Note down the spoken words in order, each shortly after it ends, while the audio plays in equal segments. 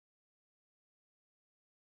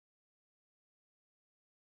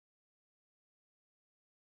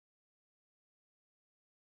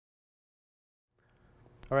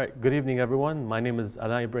All right, good evening, everyone. My name is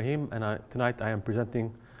Ala Ibrahim, and tonight I am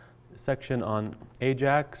presenting a section on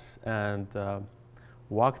Ajax and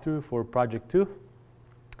walkthrough for Project 2.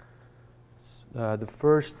 The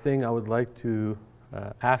first thing I would like to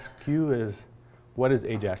ask you is, what is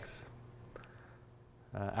Ajax?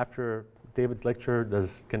 After David's lecture,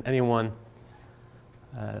 can anyone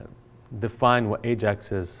define what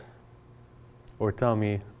Ajax is, or tell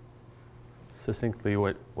me succinctly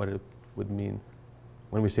what it would mean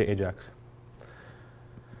when we say Ajax?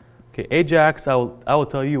 Okay, Ajax, I will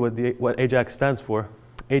tell you what Ajax stands for.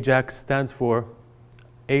 Ajax stands for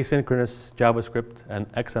Asynchronous JavaScript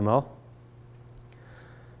and XML.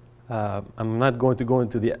 I'm not going to go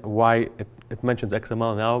into why it mentions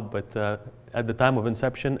XML now, but at the time of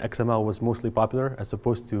inception, XML was mostly popular as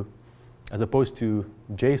opposed to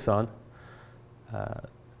JSON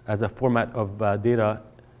as a format of data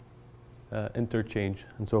interchange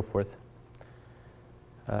and so forth.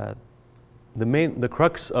 The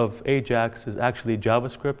crux of Ajax is actually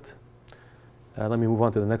JavaScript. Let me move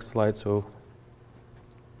on to the next slide. So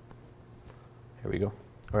here we go.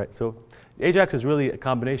 All right, so Ajax is really a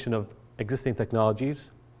combination of existing technologies,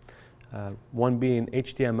 one being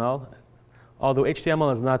HTML. Although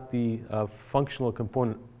HTML is not the functional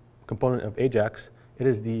component of Ajax, it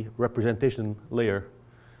is the representation layer.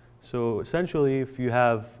 So essentially, if you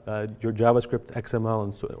have your JavaScript,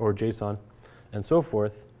 XML, or JSON, and so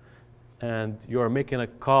forth, and you're making a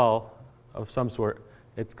call of some sort,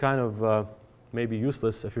 it's kind of maybe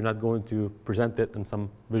useless if you're not going to present it in some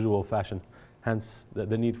visual fashion. Hence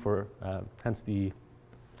the need for, hence the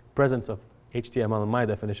presence of HTML in my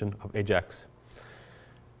definition of Ajax.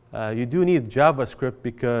 You do need JavaScript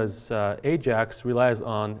because Ajax relies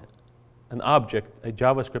on an object, a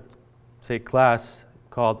JavaScript, say, class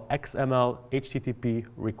called XML HTTP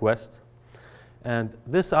request. And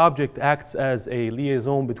this object acts as a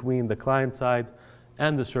liaison between the client side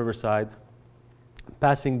and the server side,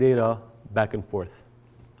 passing data back and forth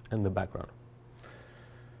in the background.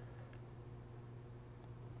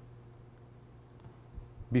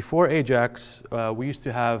 Before Ajax, we used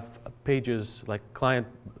to have pages like client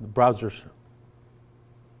browsers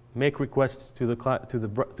make requests to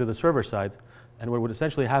the server side, and what would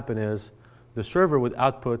essentially happen is the server would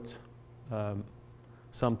output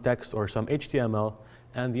some text or some HTML,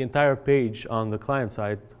 and the entire page on the client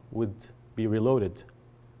side would be reloaded.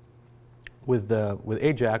 With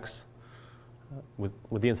Ajax, with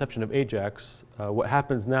the inception of Ajax, what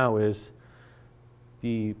happens now is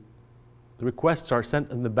the requests are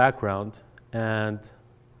sent in the background, and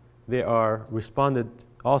they are responded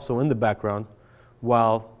also in the background,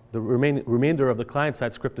 while the remainder of the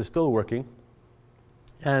client-side script is still working.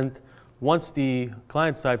 And once the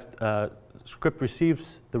client-side script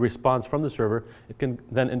receives the response from the server, it can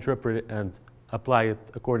then interpret it and apply it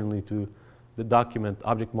accordingly to the document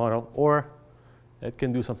object model, or it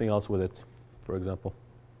can do something else with it, for example.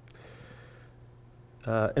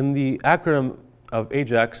 In the acronym of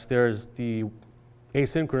Ajax, there's the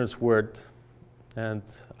asynchronous word, and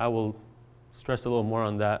I will stress a little more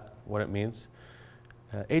on that, what it means.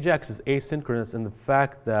 Ajax is asynchronous in the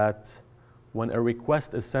fact that when a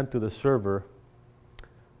request is sent to the server,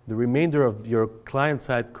 the remainder of your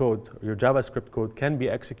client-side code, your JavaScript code, can be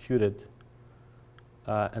executed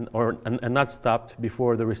and not stopped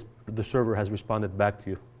before the server has responded back to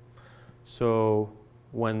you. So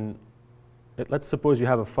let's suppose you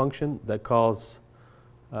have a function that calls,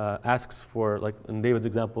 asks for, like in David's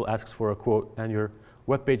example, asks for a quote, and your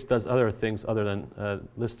web page does other things other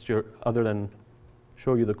than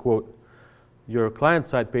show you the quote. Your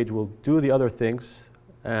client-side page will do the other things,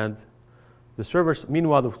 and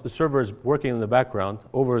meanwhile, the server is working in the background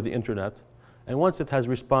over the internet, and once it has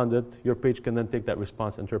responded, your page can then take that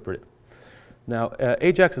response and interpret it. Now,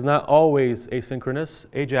 Ajax is not always asynchronous.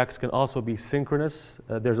 Ajax can also be synchronous.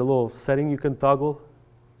 There's a little setting you can toggle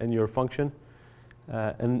in your function,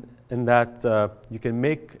 and in that you can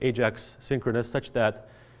make Ajax synchronous such that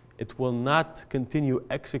it will not continue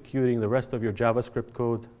executing the rest of your JavaScript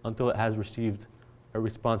code until it has received a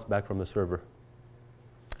response back from the server.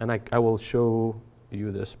 And I will show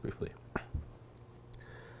you this briefly.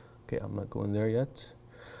 Okay, I'm not going there yet.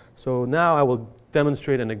 So now I will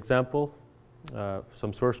demonstrate an example,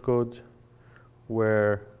 some source code,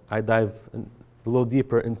 where I dive a little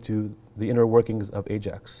deeper into the inner workings of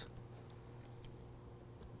Ajax.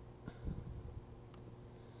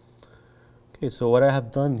 Okay, so what I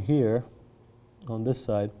have done here on this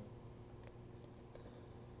side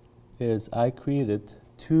is I created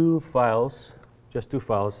two files, just two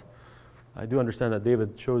files. I do understand that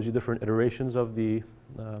David shows you different iterations of the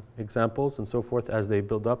examples and so forth as they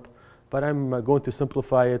build up. but I'm going to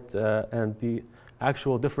simplify it, and the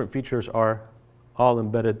actual different features are all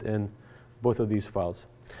embedded in both of these files.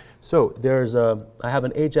 So I have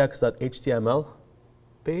an ajax.html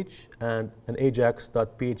page and an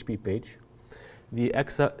ajax.php page. The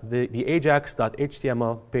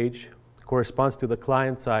ajax.html page corresponds to the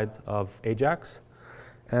client side of Ajax,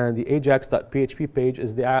 and the ajax.php page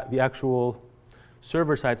is the actual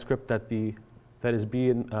server-side script that is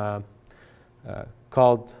being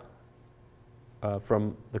called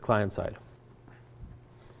from the client side.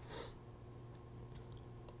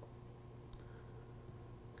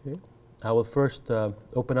 Okay. I will first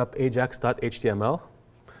open up ajax.html.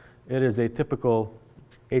 It is a typical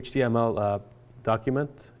HTML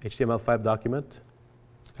document, HTML5 document,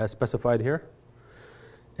 as specified here.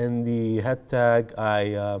 In the head tag,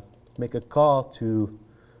 I make a call to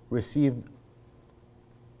receive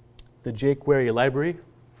the jQuery library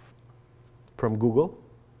from Google.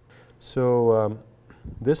 So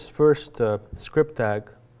this first script tag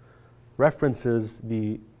references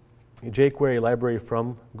the jQuery library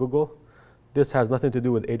from Google. This has nothing to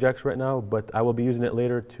do with Ajax right now, but I will be using it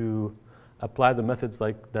later to apply the methods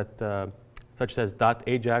like that, such as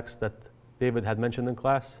 .ajax that David had mentioned in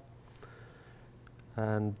class.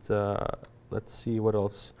 And let's see what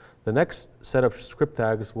else. The next set of script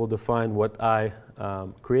tags will define what I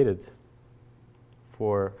created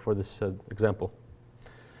for this example.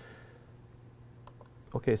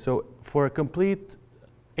 Okay, so for a complete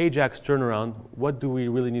Ajax turnaround, what do we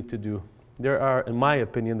really need to do? There are, in my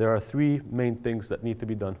opinion, there are three main things that need to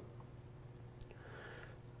be done.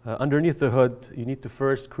 Underneath the hood, you need to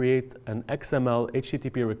first create an XML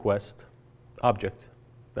HTTP request object.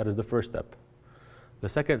 That is the first step. The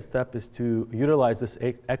second step is to utilize this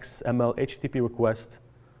XML HTTP request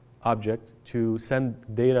object to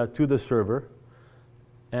send data to the server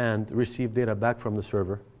and receive data back from the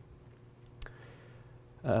server,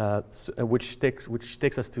 which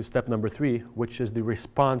takes us to step number 3, which is the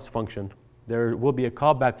response function. There will be a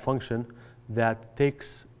callback function that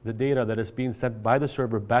takes the data that is being sent by the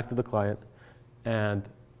server back to the client and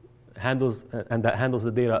that handles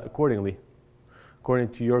the data accordingly, according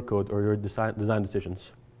to your code or your design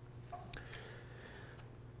decisions.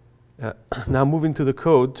 Now moving to the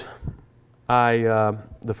code,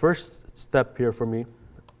 the first step here for me,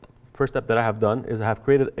 first step that I have done is I have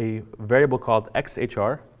created a variable called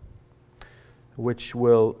XHR, which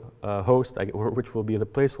will which will be the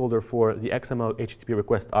placeholder for the XML HTTP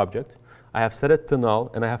request object. I have set it to null,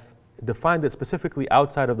 and I have defined it specifically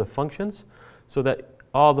outside of the functions so that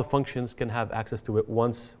all the functions can have access to it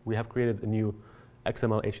once we have created a new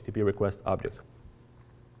XML HTTP request object.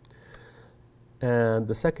 And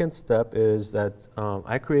the second step is that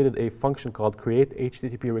I created a function called create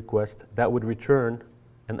HTTP request that would return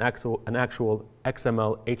an actual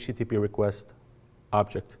XML HTTP request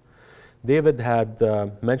object. David had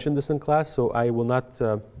mentioned this in class, so I will not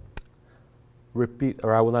repeat,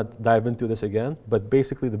 or I will not dive into this again, but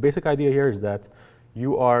basically the basic idea here is that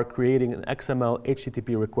you are creating an XML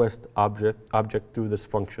HTTP request object through this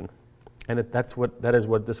function, and that is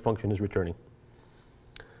what this function is returning.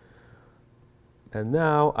 And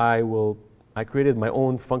now I created my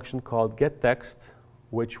own function called getText,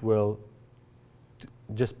 which will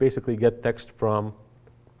just basically get text from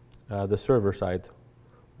the server side,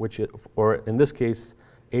 or in this case,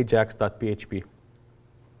 ajax.php.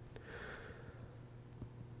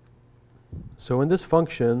 So in this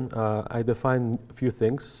function, I define a few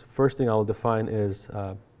things. First thing I will define is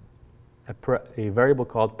a variable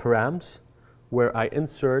called params, where I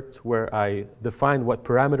define what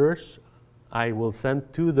parameters I will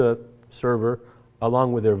send to the server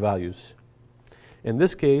along with their values. In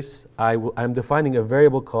this case, I'm defining a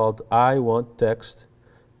variable called iWantText,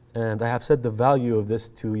 and I have set the value of this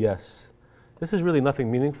to yes. This is really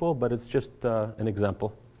nothing meaningful, but it's just an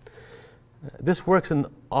example. This works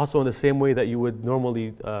also in the same way that you would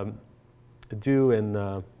normally do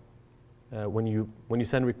when you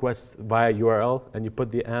send requests via URL and you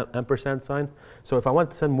put the ampersand sign. So if I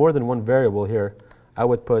want to send more than one variable here, I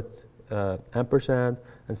would put ampersand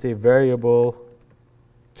and say variable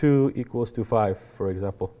 2 equals to 5, for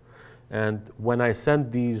example. And when I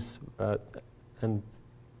send these, and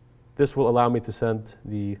this will allow me to send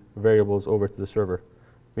the variables over to the server.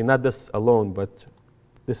 I mean, not this alone, but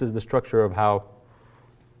this is the structure of how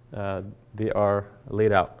they are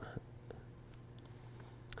laid out.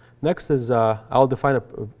 Next is I'll define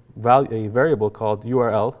a variable called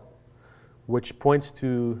URL, which points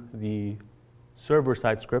to the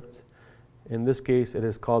server-side script. In this case, it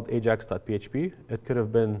is called ajax.php. It could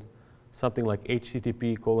have been something like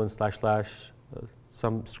http://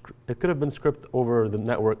 it could have been script over the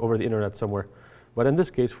network, over the internet somewhere. But in this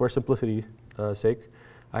case, for simplicity's sake,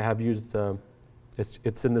 I have used,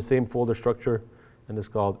 it's in the same folder structure, and it's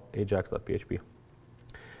called ajax.php.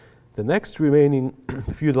 The next remaining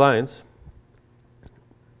few lines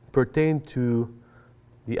pertain to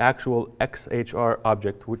the actual XHR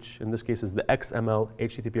object, which in this case is the XML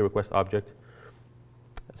HTTP request object.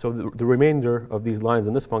 So the remainder of these lines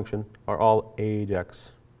in this function are all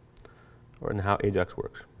AJAX, or in how AJAX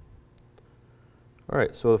works. All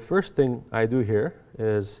right, so the first thing I do here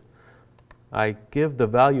is I give the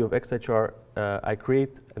value of XHR, I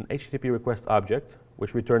create an HTTP request object,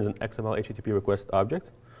 which returns an XML HTTP request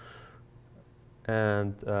object.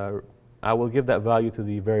 And I will give that value to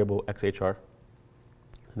the variable XHR.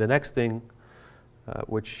 The next thing,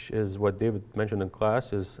 which is what David mentioned in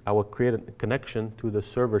class, is I will create a connection to the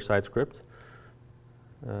server-side script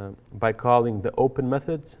by calling the open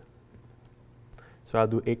method. So I'll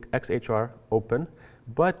do XHR open.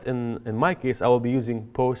 But in my case, I will be using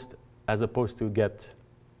post as opposed to get,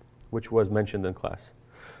 which was mentioned in class.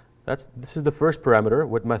 This is the first parameter.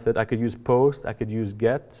 What method? I could use post, I could use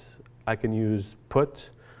get, I can use put.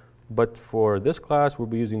 But for this class, we'll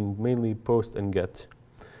be using mainly post and get.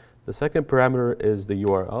 The second parameter is the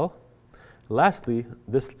URL. Lastly,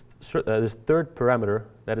 this third parameter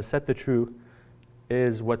that is set to true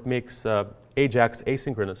is what makes AJAX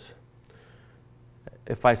asynchronous.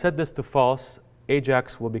 If I set this to false,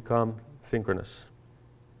 AJAX will become synchronous.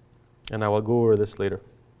 And I will go over this later.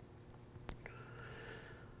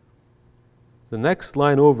 The next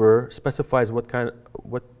line over specifies what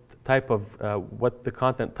the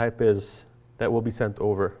content type is that will be sent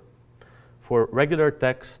over. For regular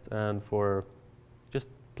text and for just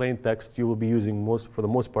plain text, you will be using for the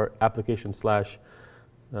most part, application /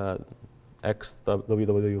 x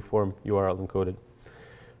www form URL encoded.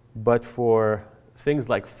 But for things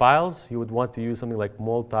like files, you would want to use something like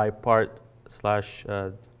multi-part /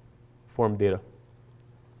 form data.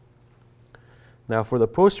 Now for the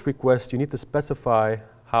post request, you need to specify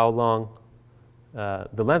how long,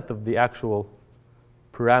 the length of the actual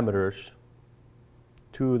parameters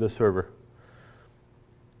to the server.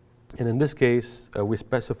 And in this case, we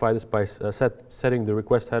specify this by setting the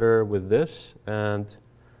request header with this, and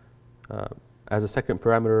as a second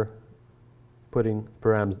parameter, putting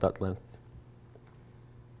params.length.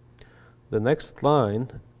 The next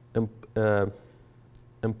line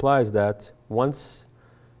implies that once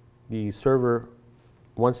the server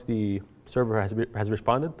has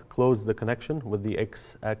responded, close the connection with the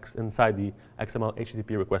XX inside the XML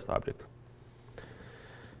HTTP request object.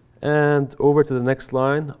 And over to the next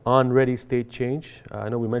line, on ready state change. I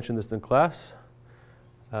know we mentioned this in class.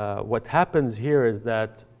 What happens here is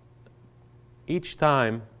that each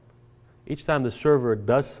time the server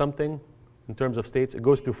does something in terms of states, it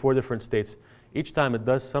goes through 4 different states. Each time it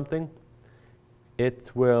does something,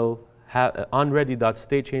 it will have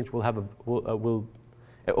onReady.stateChange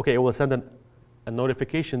it will send a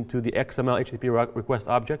notification to the XML HTTP request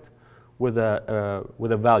object with a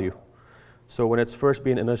value. So when it's first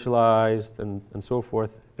being initialized and so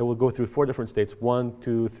forth, it will go through 4 different states, 1,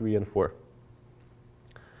 2, 3, and 4.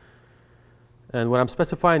 And what I'm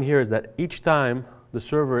specifying here is that each time the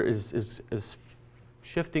server is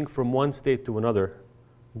shifting from one state to another,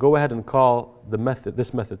 go ahead and call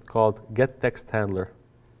this method called getTextHandler,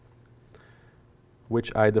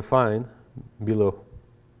 which I define below.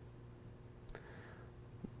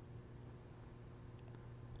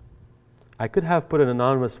 I could have put an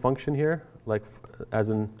anonymous function here, like as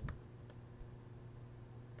in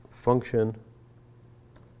function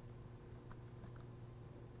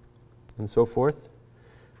and so forth.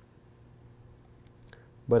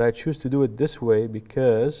 But I choose to do it this way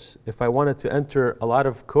because if I wanted to enter a lot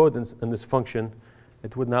of code in this function,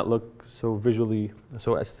 it would not look so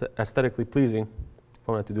aesthetically pleasing if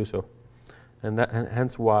I wanted to do so. And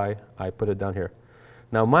hence why I put it down here.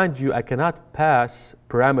 Now mind you, I cannot pass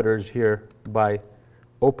parameters here by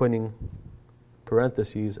opening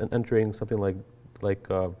parentheses and entering something like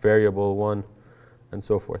variable 1 and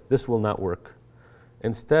so forth. This will not work.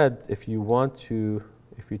 Instead, if you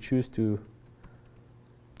choose to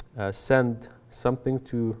send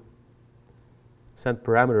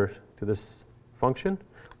parameters to this function,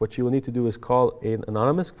 what you will need to do is call an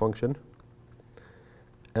anonymous function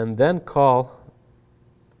and then call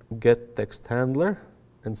getTextHandler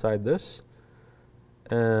inside this,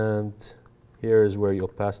 and here is where you'll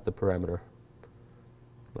pass the parameter,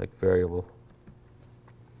 like variable.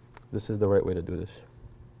 This is the right way to do this.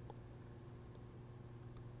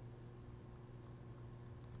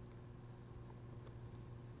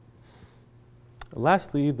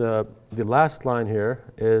 Lastly, the last line here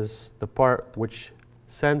is the part which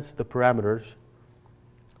sends the parameters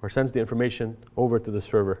or sends the information over to the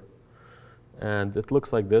server. And it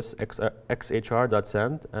looks like this,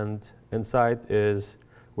 xhr.send, and inside is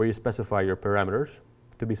where you specify your parameters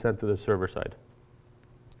to be sent to the server side.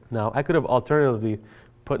 Now, I could have alternatively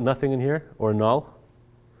put nothing in here or null.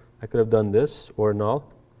 I could have done this or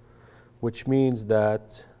null, which means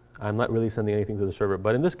that I'm not really sending anything to the server.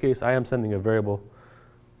 But in this case, I am sending a variable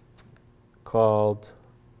called,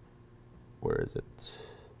 where is it?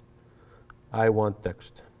 I want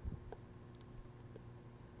text.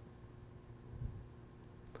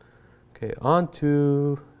 Okay, on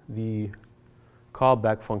to the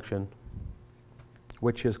callback function,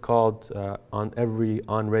 which is called on every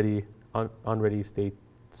onReady state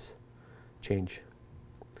change.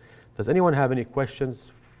 Does anyone have any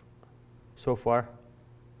questions so far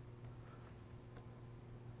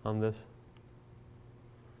on this?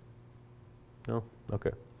 No?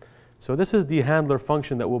 Okay. So this is the handler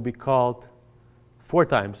function that will be called 4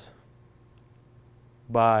 times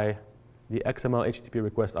by the XML HTTP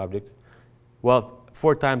request object. Well,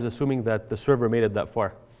 4 times assuming that the server made it that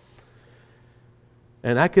far.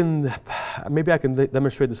 And maybe I can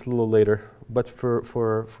demonstrate this a little later, but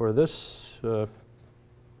for this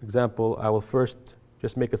example, I will first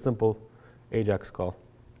just make a simple AJAX call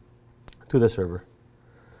to the server.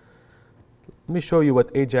 Let me show you what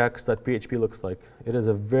ajax.php looks like. It is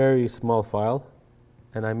a very small file,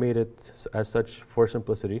 and I made it as such for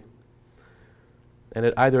simplicity. And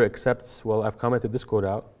it either accepts, well, I've commented this code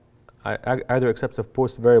out, either accepts a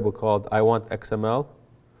post variable called I want XML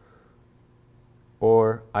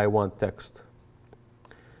or I want text.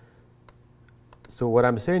 So what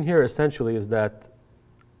I'm saying here essentially is that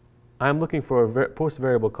I'm looking for a post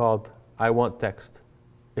variable called I want text.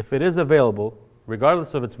 If it is available,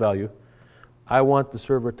 regardless of its value, I want the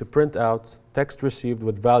server to print out text received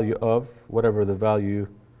with value of whatever the value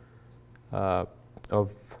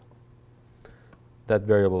of that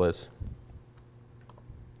variable is.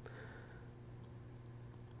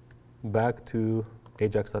 Back to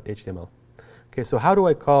ajax.html. Okay, so how do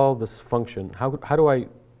I call this function? How do I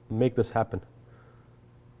make this happen?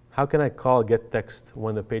 How can I call getText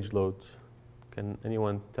when the page loads? Can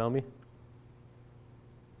anyone tell me?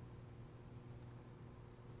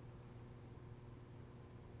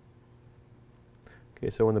 Okay,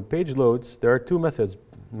 so when the page loads, there are 2 methods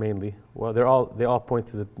mainly. Well, they all point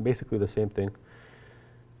to basically the same thing.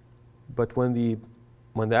 But when the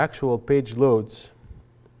actual page loads,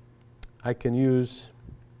 I can use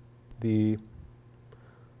the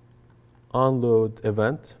onload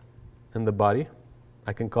event in the body.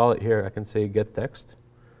 I can call it here. I can say getText.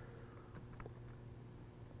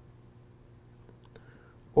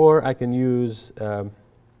 Or I can use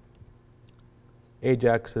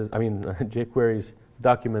jQuery's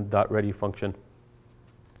document.ready function.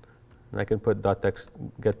 And I can put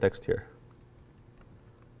getText here.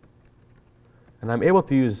 And I'm able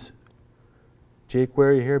to use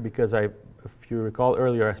jQuery here because if you recall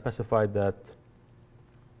earlier, I specified that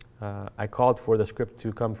I called for the script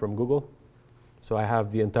to come from Google. So I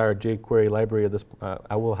have the entire jQuery library at this.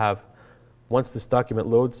 I will have, once this document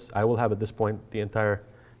loads, I will have at this point the entire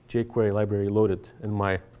jQuery library loaded in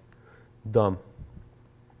my DOM.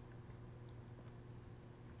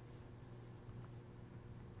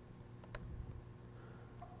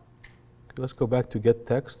 Okay, let's go back to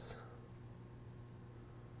getText.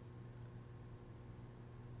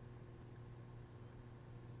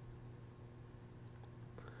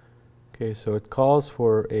 Okay, so it calls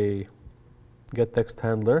for a getText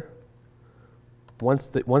handler. Once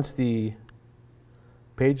the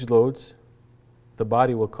page loads, the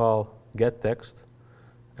body will call getText,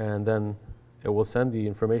 and then it will send the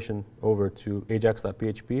information over to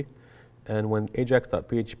ajax.php. And when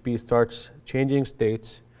ajax.php starts changing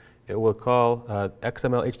states, it will call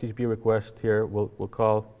XML HTTP request here will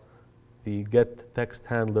call the getText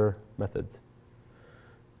handler method,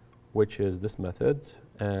 which is this method.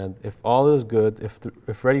 And if all is good,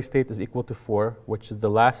 if ready state is equal to 4, which is the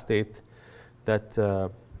last state that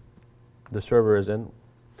the server is in,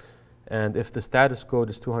 and if the status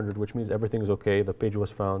code is 200, which means everything is okay, the page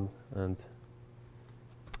was found, and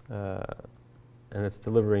it's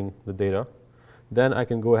delivering the data, then I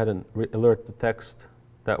can go ahead and alert the text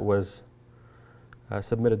that was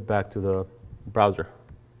submitted back to the browser.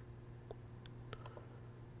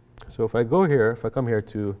 So if I go here, if I come here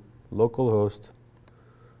to localhost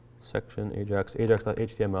section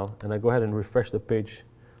ajax.html, and I go ahead and refresh the page,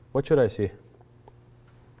 what should I see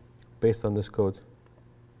based on this code?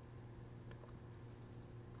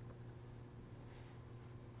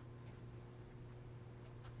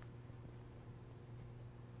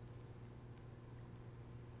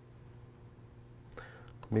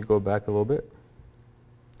 Let me go back a little bit.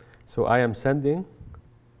 So I am sending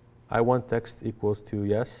I want text equals to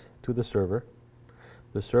yes to the server.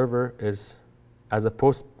 The server is as a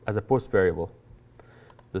post variable.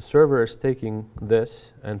 The server is taking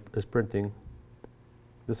this and is printing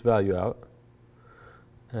this value out,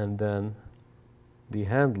 and then the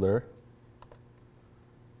handler,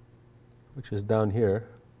 which is down here,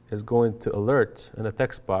 is going to alert in a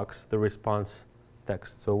text box the response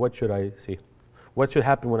text. So what should I see? What should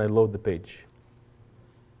happen when I load the page?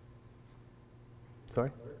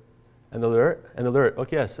 Sorry? An alert? An alert.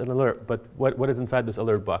 Okay, yes, an alert. But what is inside this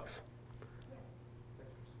alert box?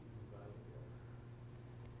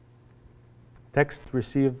 Text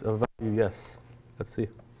received a value, yes. Let's see.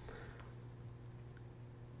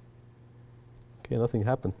 Okay, nothing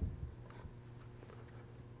happened.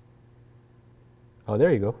 Oh,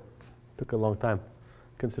 there you go. Took a long time,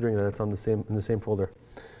 considering that it's on in the same folder.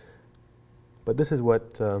 But this is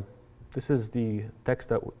what this is the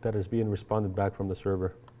text that is being responded back from the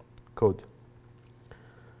server code.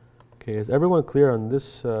 Okay, is everyone clear on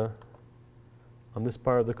this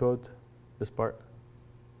part of the code? This part?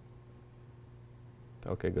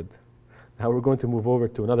 Okay, good. Now we're going to move over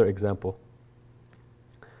to another example.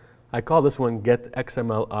 I call this one get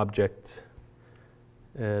XML object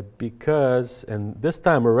because, and this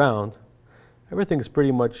time around, everything is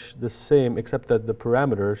pretty much the same except that the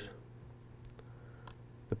parameters,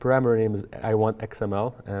 the parameter name is I want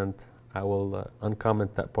XML, and I will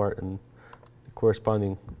uncomment that part in the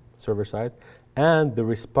corresponding server side. And the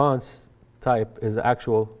response type is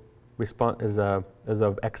actual response is of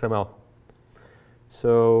XML.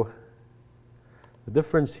 So the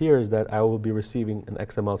difference here is that I will be receiving an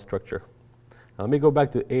XML structure. Now let me go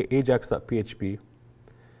back to ajax.php,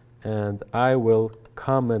 and I will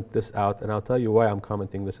comment this out, and I'll tell you why I'm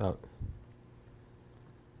commenting this out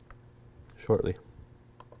shortly.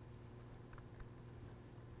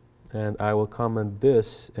 And I will comment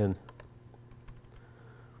this in.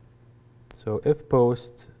 So if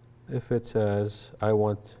post, if it says I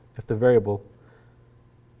want, if the variable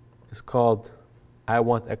is called I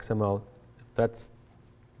want XML, if that's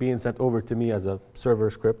being sent over to me as a server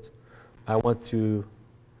script, I want to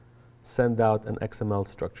send out an XML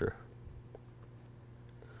structure.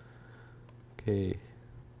 Okay,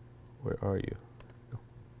 where are you?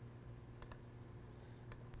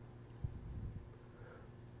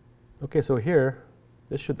 Okay, so here,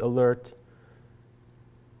 this should alert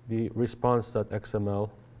the response.xml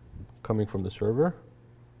coming from the server.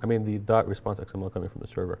 I mean the .response.xml coming from the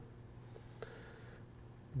server.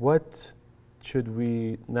 What should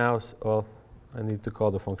we now, well, I need to call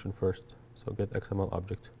the function first. So get XML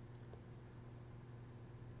object.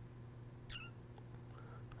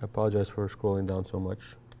 I apologize for scrolling down so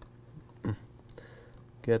much.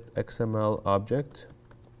 Get XML object.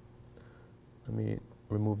 Let me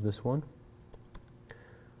remove this one.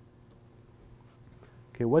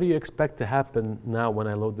 Okay, what do you expect to happen now when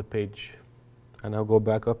I load the page? And I'll go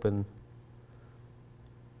back up and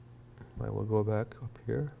I will go back up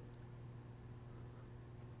here.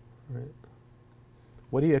 Right.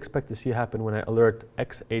 What do you expect to see happen when I alert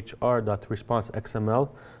xhr.response.xml,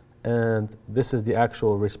 and this is the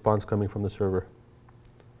actual response coming from the server?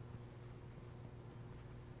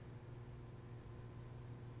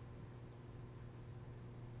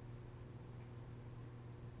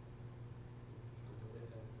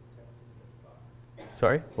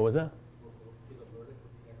 Sorry, what was that?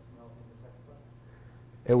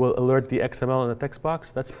 It will alert the XML in the text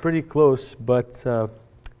box. That's pretty close, but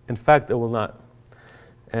in fact, it will not.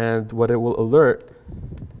 And what it will alert,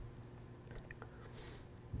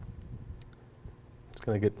 it's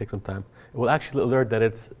going to take some time. It will actually alert that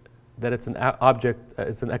it's an object,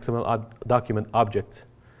 it's an XML document object,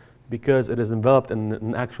 because it is enveloped in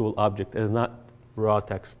an actual object. It is not raw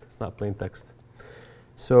text. It's not plain text.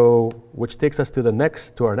 So, which takes us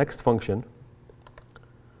to our next function,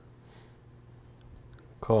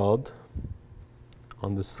 called,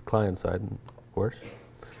 on this client side, of course,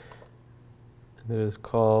 and it is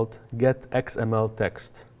called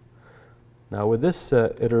getXMLText. Now with this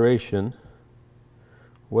iteration,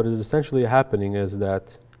 what is essentially happening is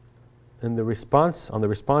that in the response, on the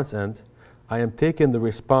response end, I am taking the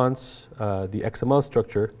response, the XML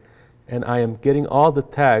structure, and I am getting all the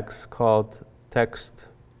tags called text,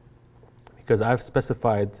 because I've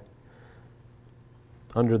specified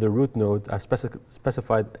under the root node, I've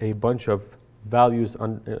specified a bunch of values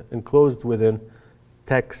enclosed within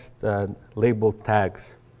text labeled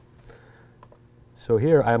tags. So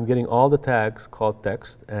here I am getting all the tags called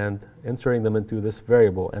text and inserting them into this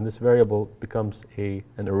variable, and this variable becomes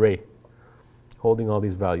an array holding all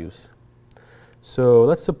these values. So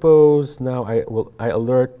let's suppose now I'm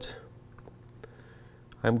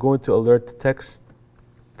going to alert text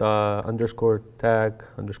underscore tag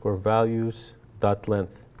underscore values dot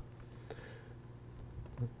length.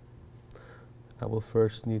 I will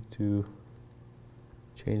first need to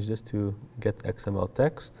change this to get XML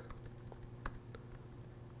text.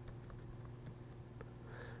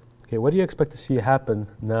 Okay, what do you expect to see happen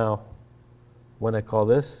now when I call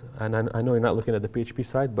this? And I know you're not looking at the PHP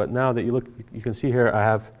side, but now that you look, you can see here I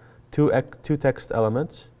have two text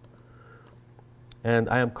elements, and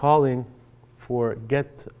I am calling for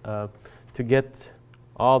to get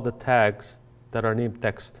all the tags that are named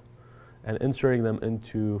text and inserting them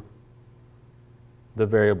into the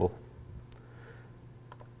variable,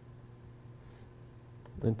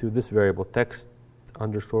 into this variable text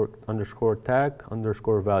underscore tag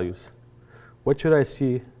underscore values. What should I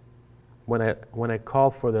see when I call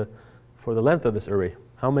for the length of this array?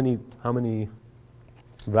 How many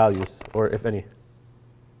values, or if any?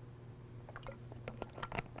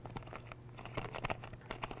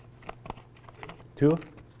 Two?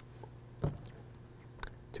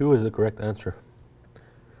 Two is the correct answer.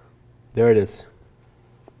 There it is.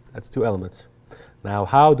 That's 2 elements. Now,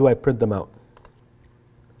 how do I print them out?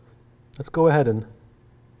 Let's go ahead and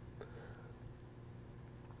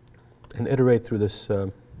iterate through this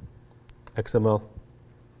XML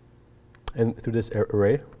and through this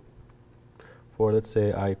array for, let's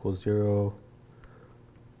say, I equals 0,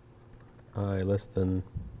 I less than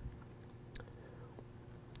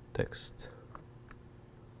text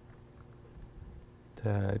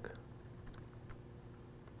tag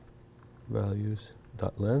values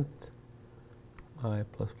dot length I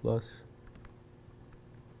plus plus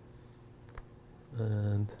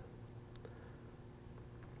and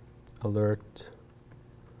alert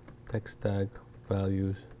text tag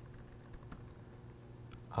values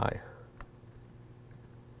I.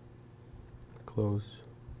 Close.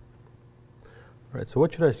 All right, so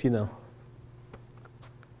what should I see now?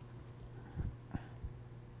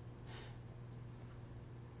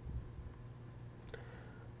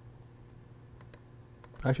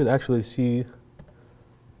 I should actually see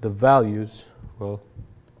the values. Well,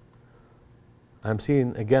 I'm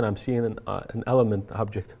seeing an element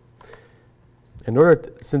object. In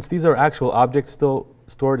order, since these are actual objects still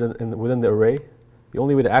stored within the array, the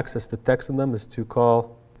only way to access the text in them is to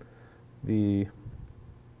call the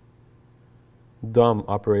DOM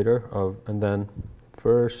operator and then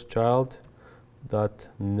first child dot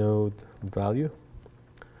node value,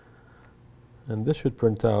 and this should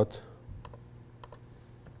print out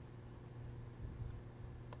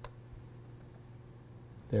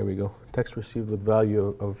there we go, text received with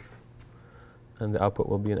value of, and the output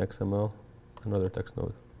will be an XML, another text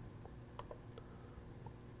node.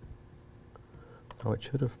 Oh, it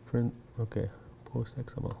should have print, okay, post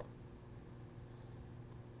XML.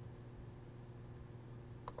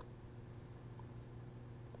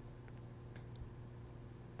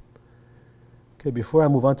 Okay, before I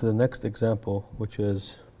move on to the next example, which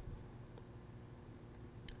is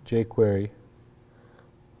jQuery,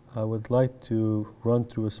 I would like to run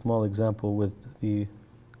through a small example with the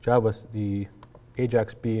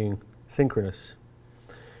AJAX being synchronous.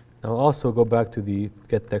 I'll also go back to the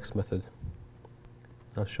getText method.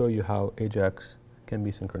 I'll show you how AJAX can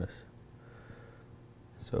be synchronous.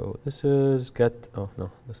 So this is oh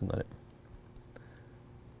no, this is not it.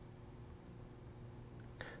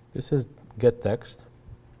 This is getText,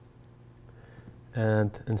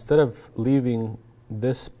 and instead of leaving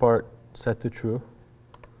this part set to true,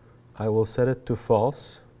 I will set it to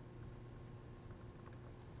false,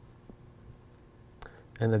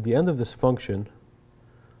 and at the end of this function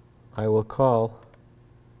I will call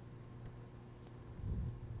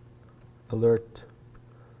alert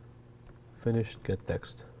finished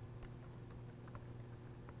getText.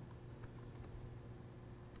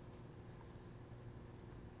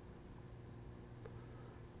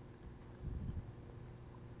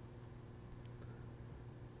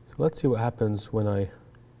 So let's see what happens when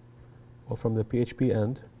from the PHP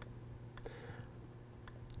end.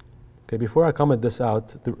 Okay, before I comment this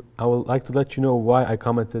out, I would like to let you know why I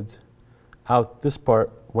commented out this part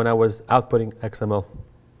when I was outputting XML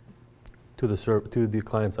to the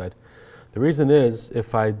client side. The reason is,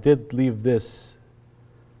 if I did leave this,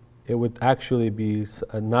 it would actually be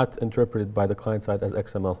not interpreted by the client side as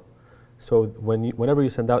XML. So whenever you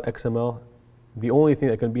send out XML, the only thing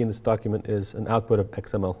that can be in this document is an output of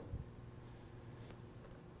XML.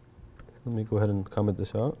 Let me go ahead and comment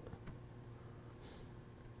this out.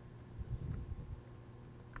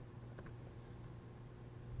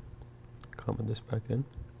 Comment this back in.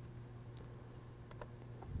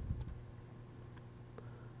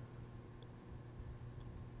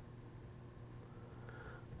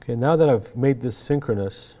 Okay, now that I've made this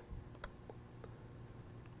synchronous,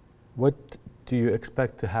 what do you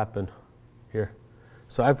expect to happen here?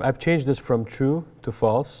 So I've changed this from true to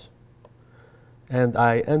false, and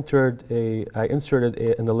I inserted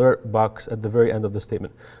an alert box at the very end of the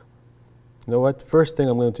statement. You know what? First thing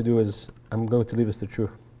I'm going to do is I'm going to leave this to true,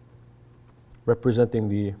 representing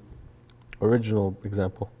the original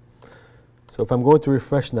example. So if I'm going to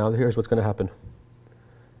refresh now, here's what's going to happen.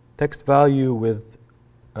 Text value with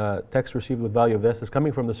text received with value of this is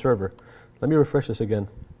coming from the server. Let me refresh this again.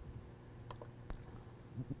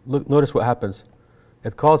 Look, notice what happens.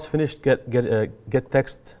 It calls finished get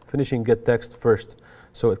text, finishing get text first.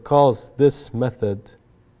 So it calls this method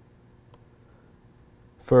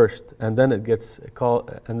first, and then it gets a call,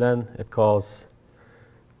 and then it calls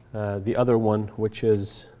the other one, which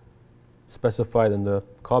is specified in the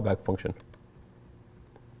callback function.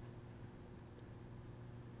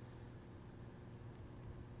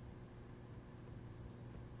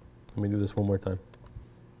 Let me do this one more time.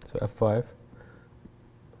 So F5.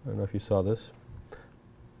 I don't know if you saw this.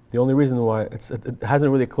 The only reason why it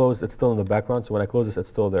hasn't really closed, it's still in the background, so when I close this, it's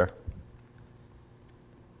still there.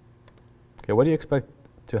 Okay, what do you expect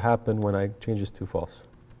to happen when I change this to false?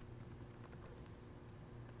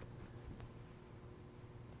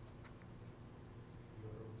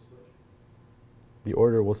 The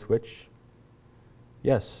order will switch.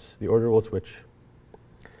 Yes, the order will switch.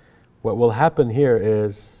 What will happen here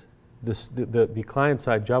is the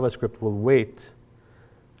client-side JavaScript will wait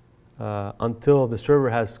until the server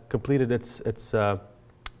has completed its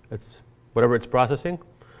whatever it's processing,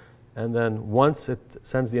 and then once it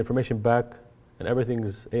sends the information back and everything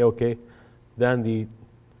is a-okay, then the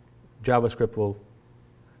JavaScript will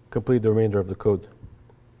complete the remainder of the code.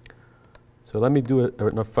 So let me do an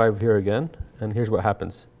F5 here again, and here's what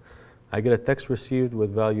happens. I get a text received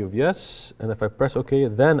with value of yes, and if I press OK,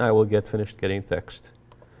 then I will get finished getting text.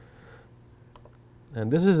 And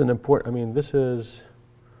this is an important, I mean, this is,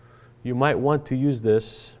 you might want to use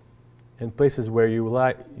this in places where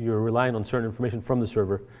you're relying on certain information from the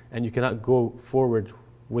server, and you cannot go forward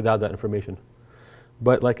without that information.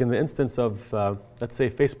 But like in the instance of, let's say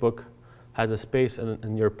Facebook has a space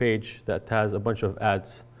in your page that has a bunch of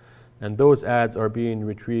ads, and those ads are being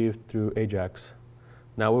retrieved through AJAX.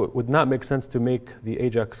 Now, it would not make sense to make the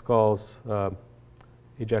AJAX calls,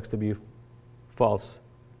 AJAX to be false.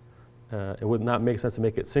 It would not make sense to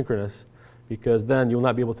make it synchronous, because then you'll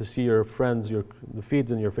not be able to see your friends, the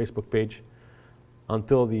feeds in your Facebook page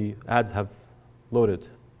until the ads have loaded.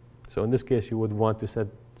 So in this case, you would want to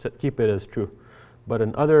keep it as true. But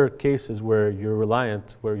in other cases where you're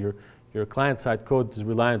reliant, where your client-side code is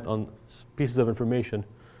reliant on pieces of information,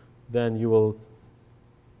 then you will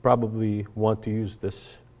probably want to use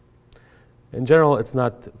this. In general, it's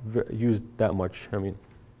not used that much, I mean,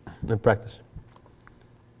 in practice.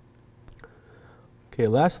 Okay,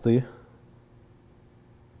 lastly,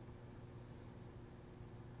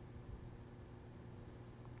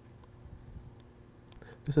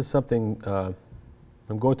 this is something,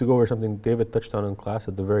 I'm going to go over something David touched on in class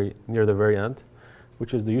at near the very end,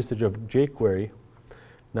 which is the usage of jQuery.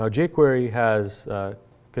 Now, jQuery has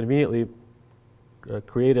conveniently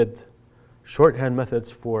created shorthand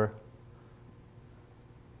methods for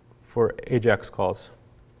AJAX calls.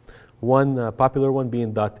 One popular one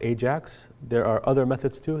being .ajax. There are other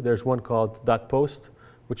methods too. There's one called .post,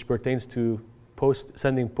 which pertains to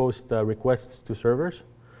sending post requests to servers.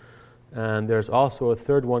 And there's also a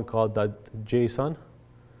third one called .json,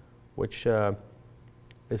 which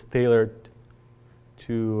is tailored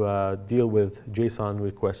to deal with JSON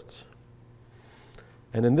requests.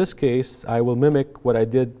 And in this case, I will mimic what I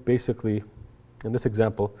did basically, in this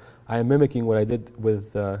example, I am mimicking what I did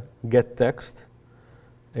with getText,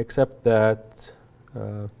 except that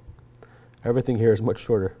everything here is much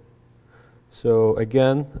shorter. So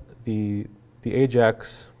again, the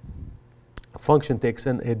AJAX function takes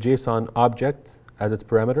in a JSON object as its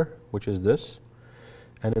parameter, which is this.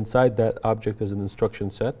 And inside that object is an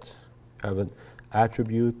instruction set. I have an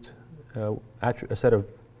attribute, a set of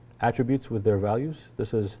attributes with their values.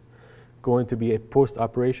 This is going to be a post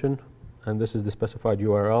operation, and this is the specified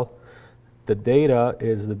URL. The data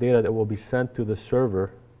is the data that will be sent to the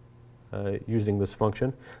server using this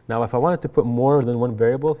function. Now, if I wanted to put more than one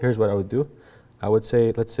variable, here's what I would do. I would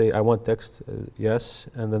say, let's say I want text yes,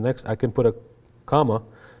 and the next I can put a comma,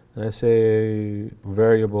 and I say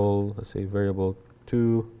variable, let's say variable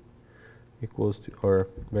 2 equals to, or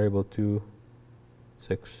variable 2,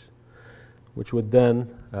 6, which would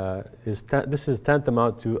then, this is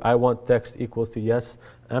tantamount to I want text equals to yes,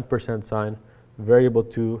 ampersand sign, variable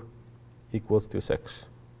 2 equals to 6.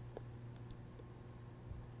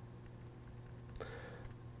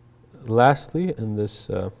 lastly, in this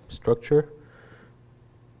structure,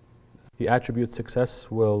 the attribute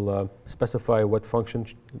success will specify what function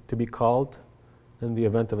to be called in the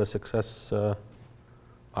event of a successful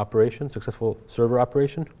server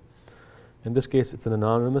operation. In this case, it's an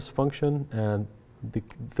anonymous function, and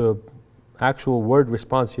the actual word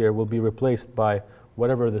response here will be replaced by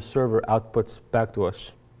whatever the server outputs back to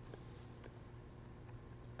us.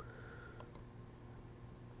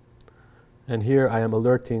 And here I am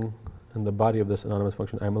alerting, in the body of this anonymous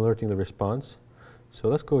function, I'm alerting the response. So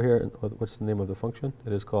let's go here, and what's the name of the function?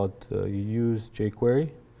 It is called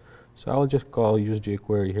useJQuery. So I will just call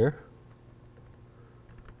useJQuery here.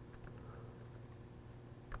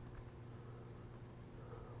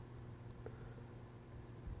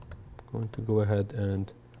 I'm going to go ahead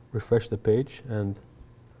and refresh the page, and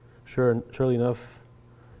surely enough,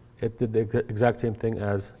 it did the exact same thing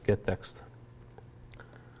as getText.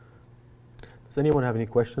 Does anyone have any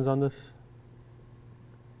questions on this?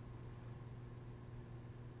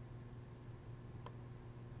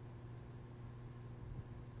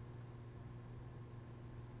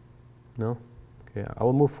 No? Okay, I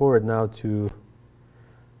will move forward now to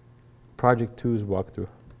Project 2's walkthrough.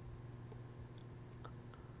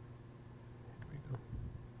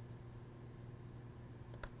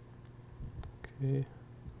 Okay,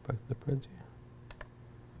 back to the Prezi.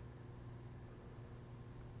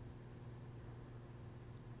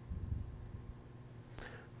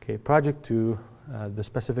 Okay, Project 2, the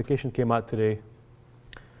specification came out today.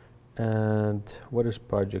 And what is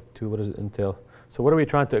Project 2? What does it entail? So what are we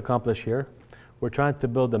trying to accomplish here? We're trying to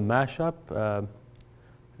build a mashup.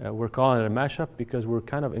 We're calling it a mashup because we're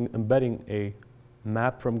kind of embedding a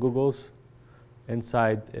map from Google's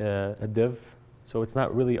inside a div. So it's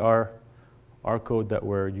not really our code that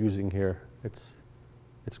we're using here. It's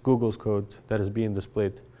Google's code that is being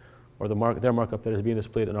displayed, or their markup that is being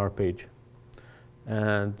displayed on our page.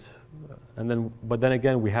 But then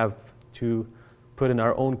again, we have to put in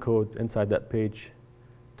our own code inside that page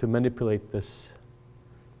to manipulate this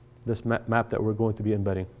map that we're going to be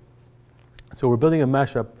embedding. So we're building a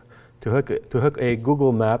mashup to hook a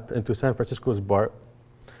Google map into San Francisco's BART,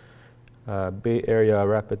 Bay Area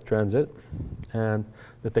Rapid Transit. And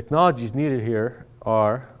the technologies needed here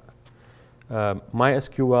are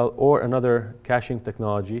MySQL or another caching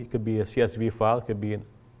technology. It could be a CSV file, it could be a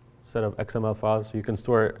set of XML files. So you can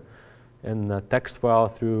store it in a text file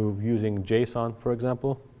through using JSON, for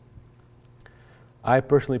example. I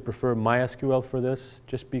personally prefer MySQL for this,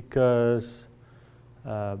 just because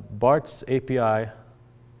BART's API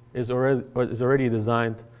is already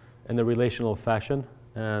designed in a relational fashion,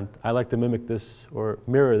 and I like to mimic this or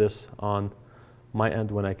mirror this on my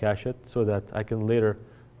end when I cache it, so that I can later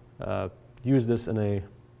use this in a,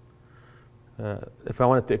 if I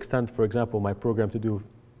wanted to extend, for example, my program to do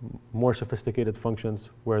more sophisticated functions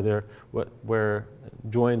where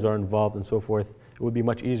joins are involved and so forth, it would be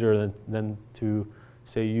much easier than to,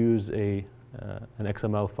 say, use an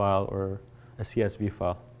XML file or a CSV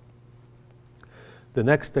file. The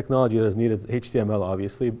next technology that is needed is HTML,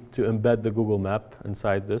 obviously, to embed the Google map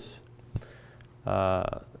inside this.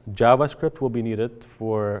 JavaScript will be needed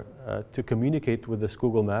to communicate with this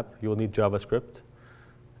Google map. You will need JavaScript.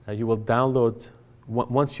 You will download,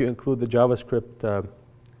 once you include the JavaScript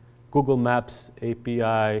Google Maps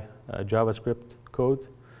API JavaScript code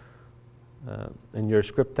in your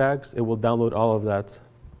script tags, it will download all of that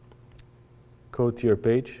code to your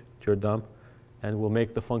page, to your DOM, and will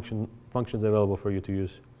make the functions available for you to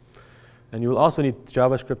use. And you will also need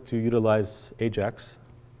JavaScript to utilize AJAX,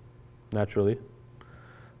 naturally.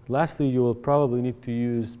 Lastly, you will probably need to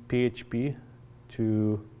use PHP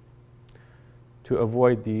to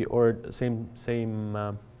avoid the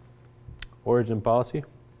same origin policy,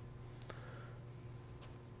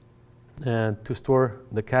 and to store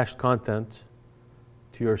the cached content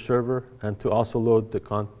to your server, and to also load the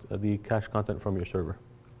cached content from your server.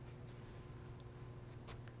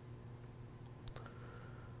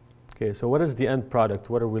 Okay, so what is the end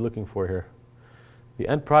product? What are we looking for here? The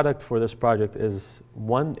end product for this project is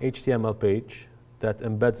one HTML page that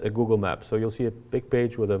embeds a Google map. So you'll see a big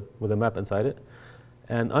page with a map inside it.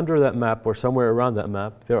 And under that map, or somewhere around that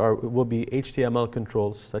map, there will be HTML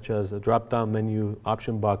controls, such as a drop-down menu,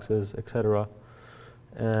 option boxes, etc.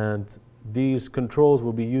 And these controls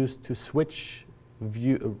will be used to switch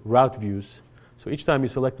route views. So each time you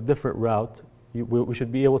select a different route, we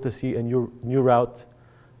should be able to see a new route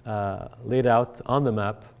laid out on the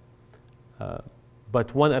map,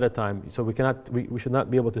 but one at a time. So we should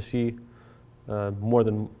not be able to see more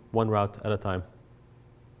than one route at a time.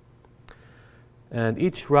 And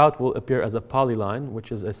each route will appear as a polyline,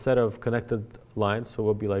 which is a set of connected lines. So it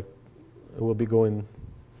will be like it will be going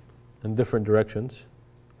in different directions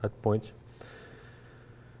at points.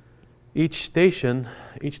 Each station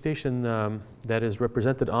that is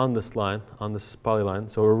represented on this line, on this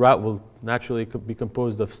polyline, so a route will naturally be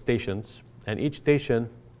composed of stations, and each station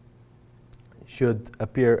should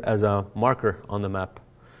appear as a marker on the map,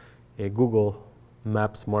 a Google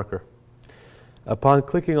Maps marker. Upon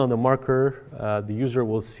clicking on the marker, the user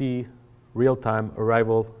will see real-time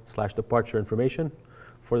arrival/departure information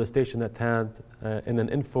for the station at hand in an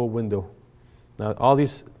info window. Now, all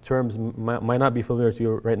these terms might not be familiar to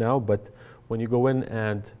you right now, but when you go in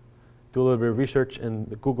and do a little bit of research in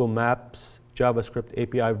the Google Maps JavaScript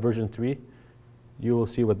API version 3, you will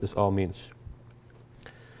see what this all means.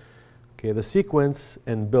 Okay, the sequence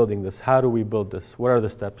in building this. How do we build this? What are the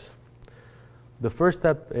steps? The first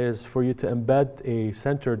step is for you to embed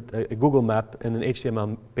a Google map in an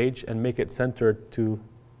HTML page and make it centered to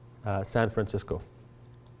San Francisco.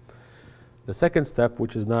 The second step,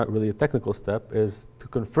 which is not really a technical step, is to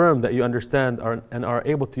confirm that you understand and are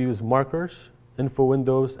able to use markers, info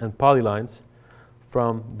windows, and polylines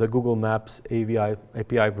from the Google Maps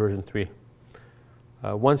API version 3.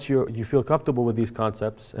 Once you feel comfortable with these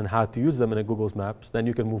concepts and how to use them in a Google's Maps, then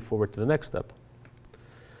you can move forward to the next step.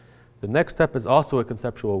 The next step is also a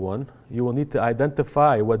conceptual one. You will need to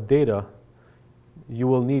identify what data you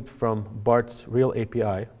will need from BART's real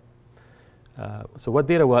API. So what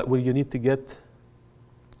data will you need to get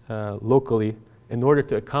locally in order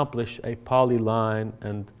to accomplish a polyline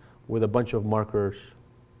and with a bunch of markers?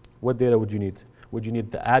 What data would you need? Would you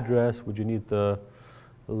need the address? Would you need the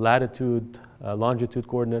latitude, longitude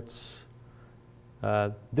coordinates?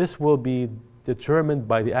 This will be determined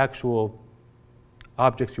by the actual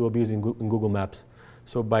objects you will be using in Google Maps.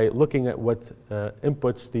 So by looking at what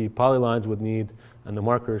inputs the polylines would need and the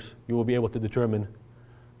markers, you will be able to determine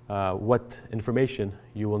what information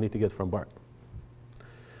you will need to get from BART.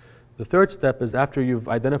 The third step is after you've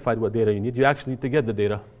identified what data you need, you actually need to get the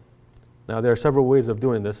data. Now there are several ways of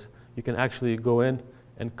doing this. You can actually go in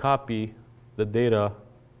and copy the data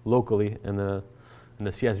locally in a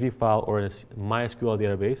CSV file or in a MySQL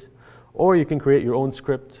database, or you can create your own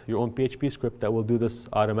script, your own PHP script that will do this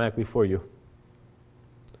automatically for you.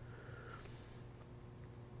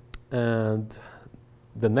 And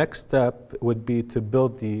the next step would be to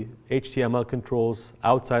build the HTML controls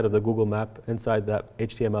outside of the Google Map, inside that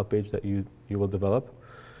HTML page that you will develop.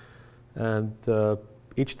 And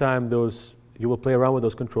each time you will play around with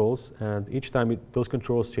those controls, and each time those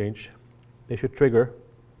controls change, they should trigger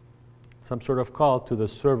some sort of call to the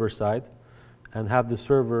server side and have the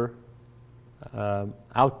server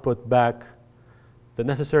output back the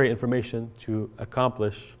necessary information to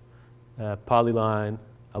accomplish polyline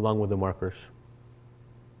along with the markers.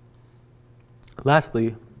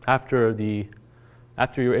 Lastly, after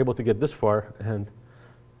you're able to get this far and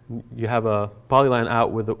you have a polyline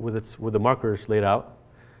out with the markers laid out,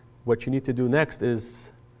 what you need to do next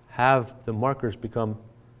is have the markers become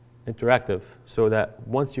interactive, so that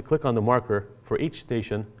once you click on the marker for each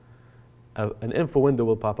station, an info window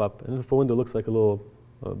will pop up. An info window looks like a little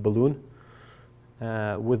balloon.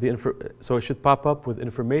 So it should pop up with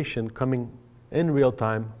information coming in real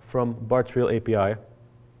time from BART's real API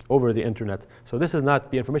over the internet. So this is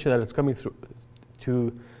not the information that is coming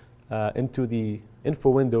through into the info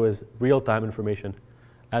window is real-time information,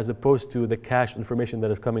 as opposed to the cached information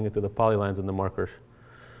that is coming into the polylines and the markers.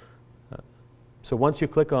 So once you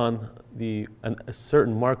click on a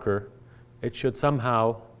certain marker, it should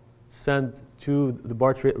somehow send to the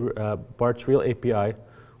BART's real API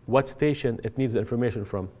what station it needs the information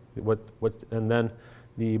from. And then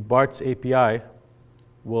the BART's API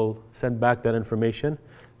will send back that information.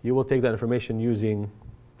 You will take that information using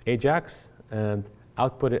AJAX and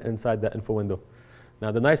output it inside that info window.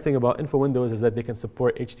 Now the nice thing about info windows is that they can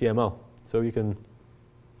support HTML, so you can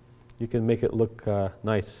make it look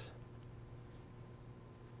nice.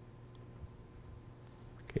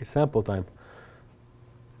 Okay, sample time.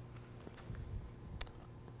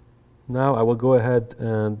 Now I will go ahead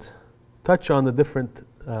and touch on the different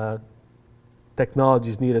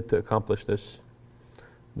technologies needed to accomplish this.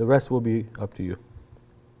 The rest will be up to you.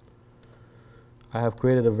 I have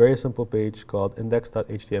created a very simple page called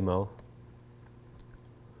index.html.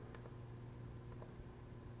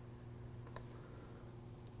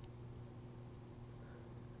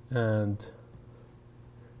 And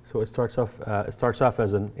so it starts off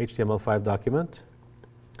as an HTML5 document.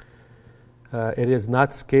 It is not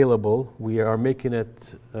scalable. We are making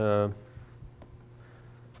it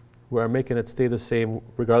stay the same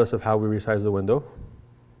regardless of how we resize the window.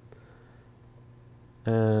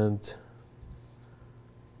 And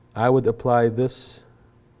I would apply this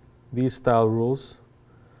these style rules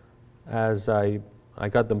as I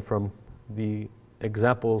got them from the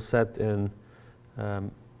example set in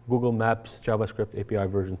Google Maps JavaScript API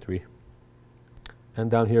version 3. And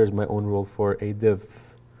down here is my own rule for a div,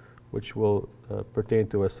 which will pertain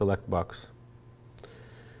to a select box.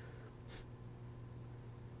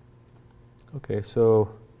 Okay, so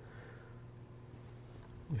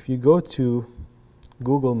if you go to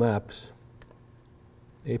Google Maps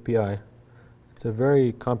API, it's a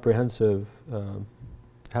very comprehensive,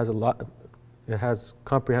 it has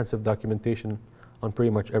comprehensive documentation on pretty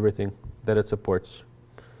much everything that it supports.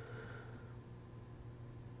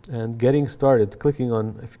 And getting started, clicking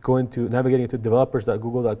on, if you go into, navigating to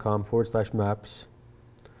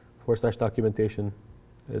developers.google.com/maps/documentation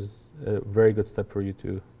is a very good step for you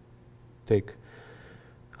to take.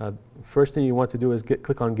 First thing you want to do is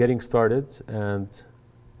click on getting started and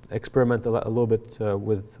experiment a little bit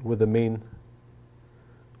with the main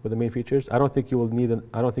features. I don't think you will need an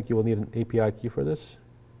API key for this.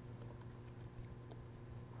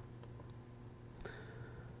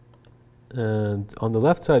 And on the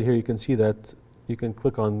left side here, you can see that you can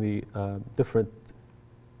click on the different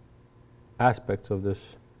aspects of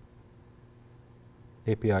this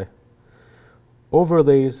API.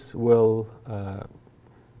 Overlays will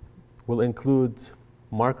include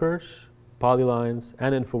markers, polylines,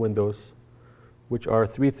 and info windows, which are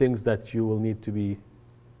 3 things that you will need to be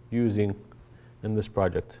using in this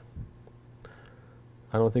project.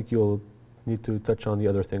 I don't think you'll need to touch on the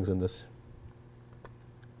other things in this.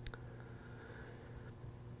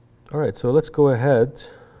 All right, so let's go ahead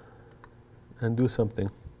and do something.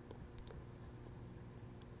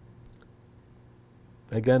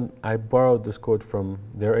 Again, I borrowed this code from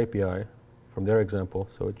their API, from their example,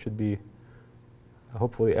 so it should be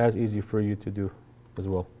hopefully as easy for you to do as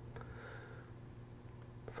well.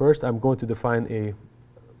 First, I'm going to define a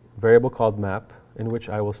variable called map, in which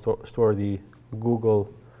I will store the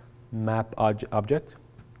Google map object.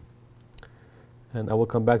 And I will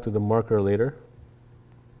come back to the marker later.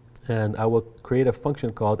 And I will create a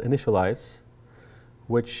function called initialize,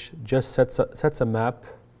 which just sets a map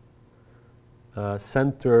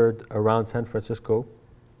centered around San Francisco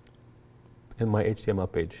in my HTML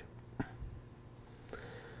page.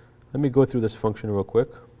 Let me go through this function real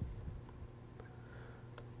quick.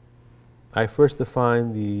 I first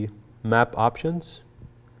define the map options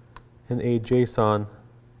in a JSON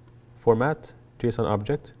format, JSON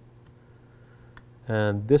object.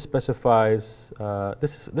 And this specifies,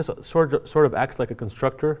 this sort of acts like a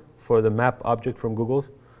constructor for the map object from Google.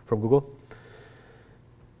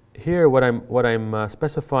 Here, what I'm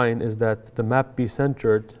specifying is that the map be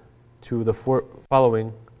centered to the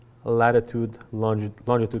following latitude,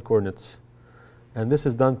 longitude coordinates, and this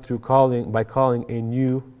is done through by calling a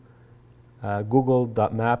new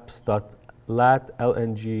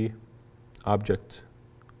google.maps.latlng object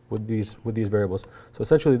with these variables. So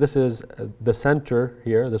essentially, this is the center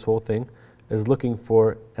here. This whole thing is looking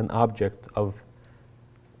for an object of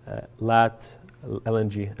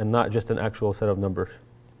lat.lng and not just an actual set of numbers.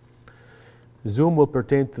 Zoom will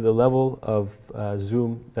pertain to the level of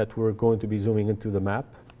zoom that we're going to be zooming into the map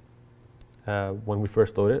when we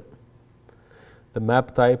first load it. The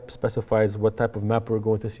map type specifies what type of map we're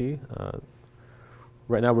going to see.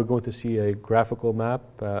 Right now, we're going to see a graphical map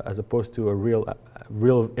as opposed to a real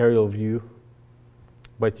aerial view,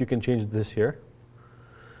 but you can change this here.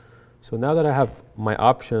 So now that I have my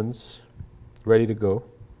options ready to go,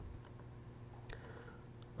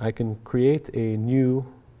 I can create a new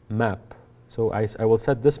map. So I will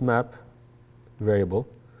set this map variable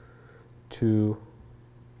to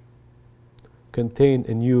contain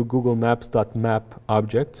a new Google Maps.map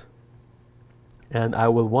object, and I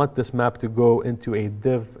will want this map to go into a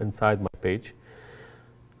div inside my page.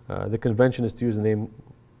 The convention is to use a name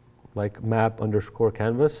like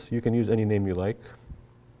map_canvas. You can use any name you like.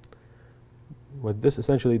 What this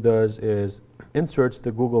essentially does is inserts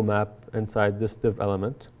the Google map inside this div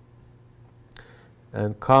element,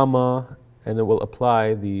 and comma, and it will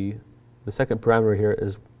apply the second parameter here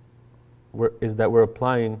is that we're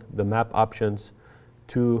applying the map options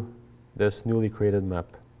to this newly created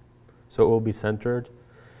map. So it will be centered,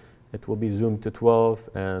 it will be zoomed to 12,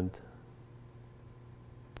 and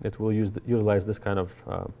it will utilize this kind of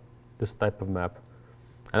this type of map.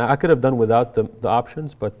 And I could have done without the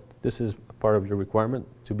options, but this is part of your requirement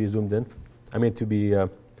to be zoomed in. I mean, to be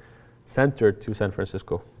centered to San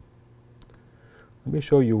Francisco. Let me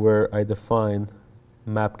show you where I define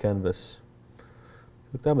map canvas.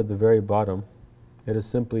 Look down at the very bottom. It is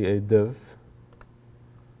simply a div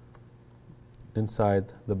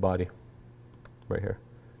inside the body right here.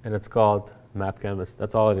 And it's called map canvas.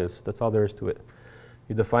 That's all it is. That's all there is to it.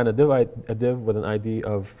 You define a div with an ID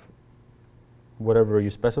of whatever you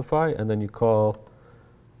specify, and then you call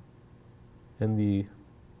in the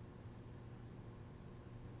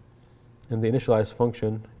initialize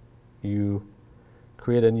function, you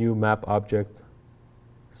create a new map object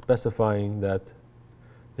specifying that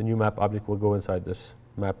the new map object will go inside this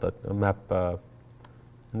map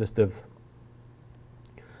in this div.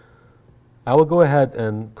 I will go ahead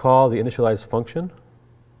and call the initialize function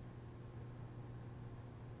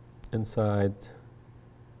inside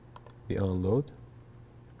the onload.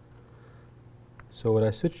 So what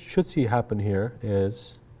I should see happen here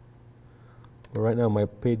is, well, right now my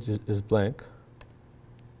page is blank,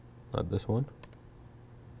 not this one.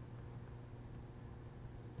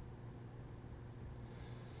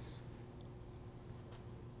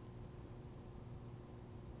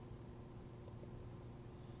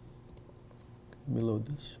 Let me load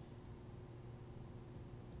this.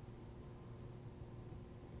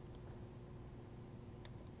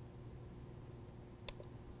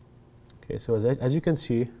 Okay, so as you can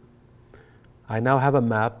see, I now have a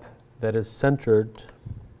map that is centered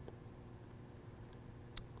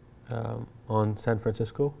on San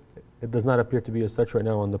Francisco. It does not appear to be as such right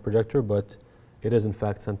now on the projector, but it is in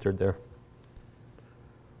fact centered there.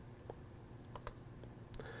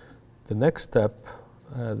 The next step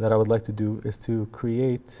that I would like to do is to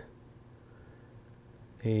create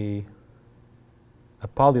a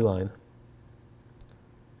polyline.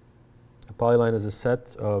 A polyline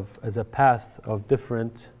is a path of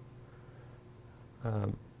different,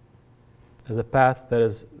 as a path that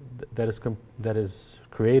is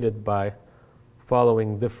created by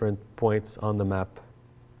following different points on the map.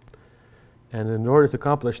 And in order to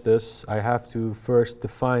accomplish this, I have to first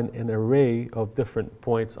define an array of different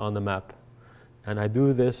points on the map. And I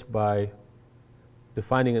do this by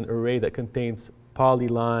defining an array that contains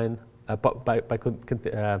polyline, by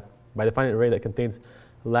defining an array that contains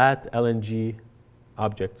lat LNG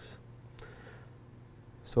objects.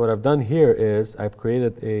 So what I've done here is I've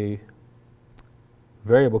created a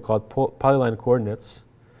variable called polyline coordinates,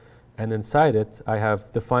 and inside it I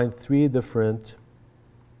have defined 3 different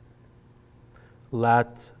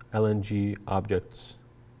lat LNG objects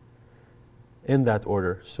in that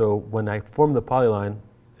order. So when I form the polyline,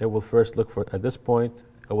 it will first look for at this point,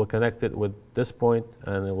 it will connect it with this point,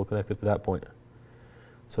 and it will connect it to that point.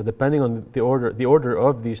 So depending on the order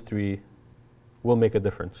of these 3 will make a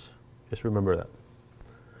difference. Just remember that.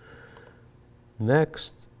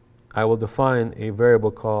 Next, I will define a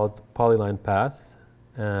variable called polyline path,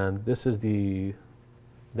 and this is the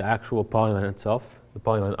actual polyline itself, the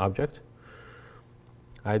polyline object.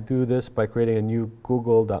 I do this by creating a new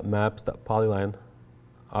google.maps.polyline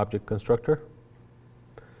object constructor.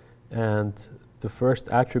 And the first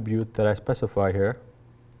attribute that I specify here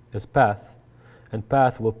is path. And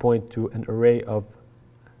path will point to an array of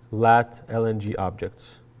lat LNG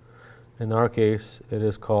objects. In our case, it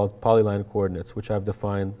is called polyline coordinates, which I've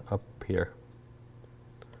defined up here.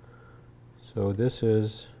 So this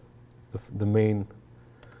is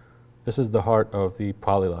this is the heart of the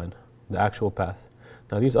polyline, the actual path.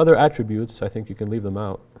 Now these other attributes, I think you can leave them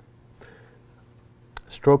out.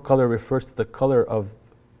 Stroke color refers to the color of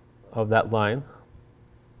that line,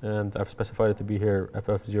 and I've specified it to be here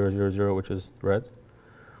FF000, which is red.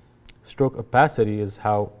 Stroke opacity is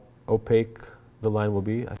how opaque the line will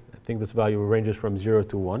be. I think this value ranges from 0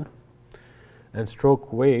 to 1. And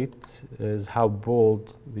stroke weight is how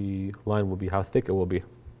bold the line will be, how thick it will be.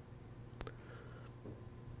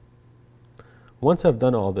 Once I've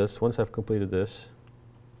done all this, once I've completed this,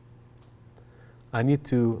 I need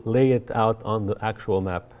to lay it out on the actual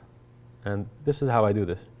map. And this is how I do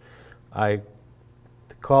this. I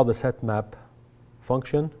call the setMap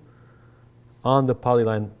function on the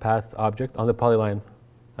polyline path object, on the polyline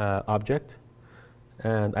object,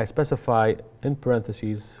 and I specify in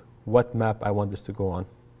parentheses what map I want this to go on.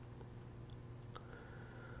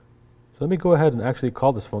 So let me go ahead and actually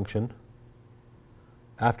call this function.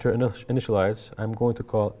 After initialize, I'm going to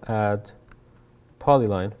call add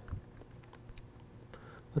polyline.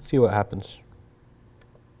 Let's see what happens.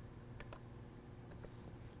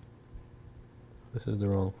 This is the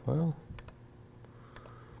wrong file.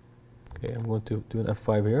 Okay, I'm going to do an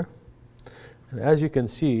F5 here. And as you can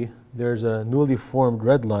see, there's a newly formed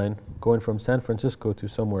red line going from San Francisco to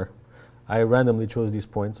somewhere. I randomly chose these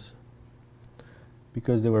points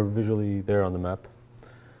because they were visually there on the map.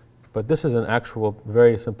 But this is an actual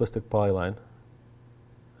very simplistic polyline,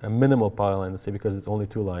 a minimal polyline, let's say, because it's only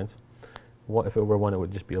 2 lines. If it were 1, it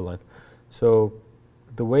would just be a line. So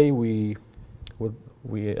the way we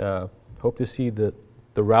hope to see the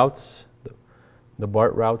routes, the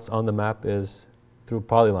BART routes on the map is through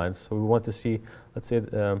polylines. So we want to see, let's say,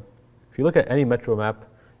 if you look at any metro map,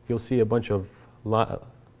 you'll see a bunch of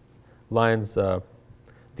lines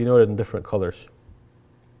denoted in different colors.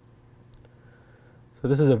 So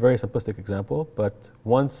this is a very simplistic example, but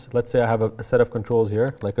once, let's say I have a set of controls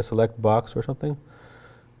here, like a select box or something,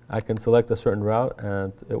 I can select a certain route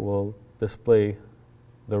and it will display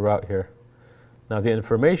the route here. Now the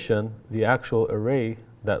information, the actual array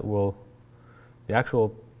that will, the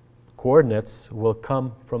actual coordinates will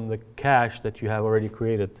come from the cache that you have already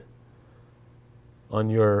created on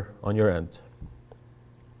your end.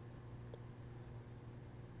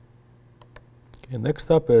 Okay, next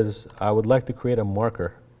up is I would like to create a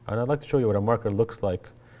marker. And I'd like to show you what a marker looks like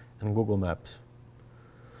in Google Maps.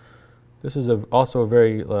 This is also a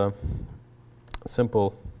very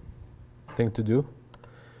simple thing to do.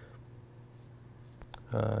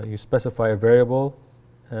 You specify a variable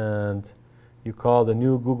and you call the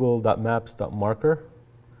new google.maps.marker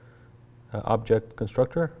object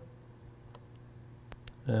constructor,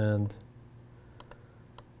 and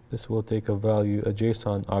this will take a value, a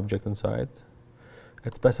JSON object inside.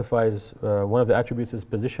 It specifies one of the attributes is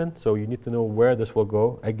position, so you need to know where this will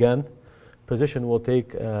go. Again, position will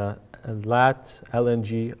take a lat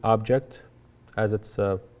lng object as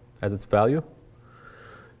its value.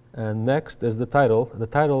 And next is the title. The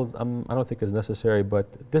title I don't think is necessary,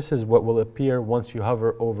 but this is what will appear once you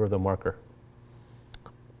hover over the marker.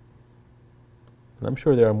 And I'm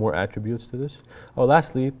sure there are more attributes to this. Oh,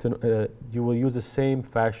 lastly, you will use the same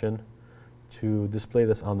fashion to display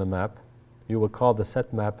this on the map. You will call the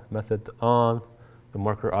setMap method on the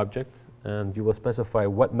marker object, and you will specify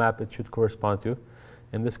what map it should correspond to.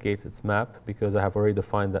 In this case, it's map, because I have already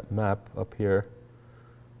defined that map up here.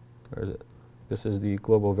 Where is it? This is the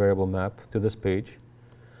global variable map to this page.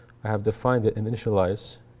 I have defined it in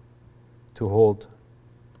initialize to hold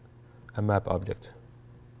a map object.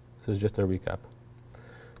 This is just a recap.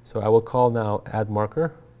 So I will call now add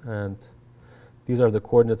marker, and these are the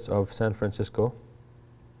coordinates of San Francisco.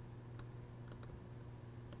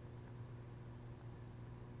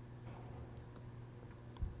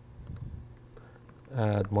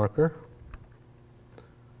 Add marker.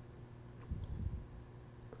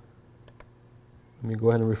 Let me go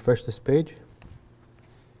ahead and refresh this page.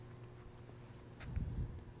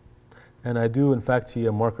 And I do, in fact, see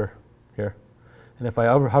a marker here. And if I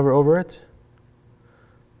hover over it,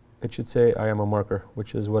 it should say I am a marker,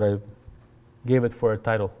 which is what I gave it for a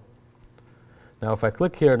title. Now, if I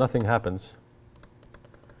click here, nothing happens.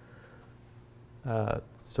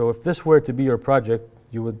 So if this were to be your project,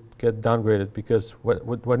 you would get downgraded, because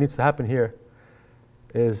what needs to happen here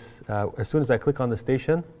is as soon as I click on the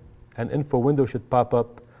station, an info window should pop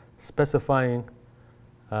up specifying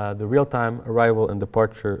the real-time arrival and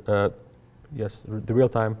departure, the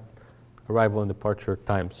real-time arrival and departure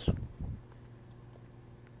times.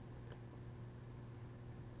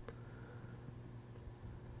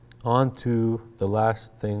 On to the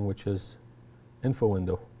last thing, which is info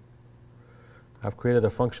window. I've created a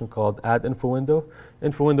function called add info window.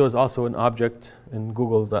 Info window is also an object in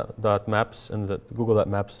Google.maps and the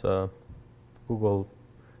Google.maps Google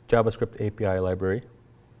JavaScript API library.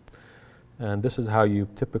 And this is how you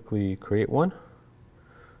typically create one.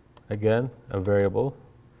 Again, a variable.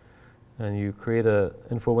 And you create an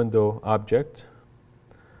info window object.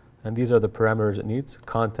 And these are the parameters it needs.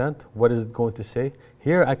 Content, what is it going to say?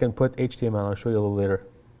 Here I can put HTML. I'll show you a little later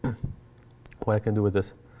what I can do with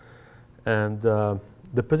this. And the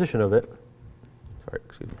position of it, sorry,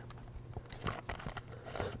 excuse me.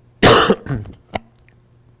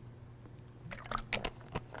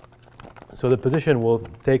 So the position will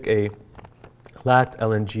take a lat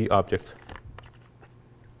lng object.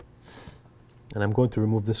 And I'm going to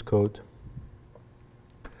remove this code.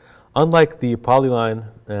 Unlike the polyline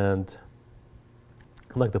and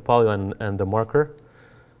the marker,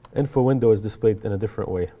 info window is displayed in a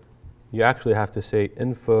different way. You actually have to say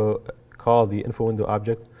call the info window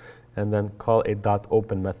object and then call a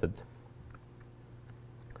 .open method.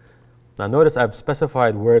 Now notice I've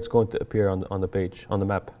specified where it's going to appear on the page, on the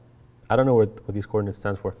map. I don't know what these coordinates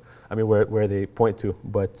stand for. I mean where they point to,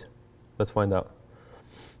 but let's find out.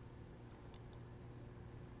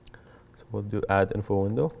 So we'll do add info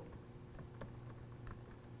window.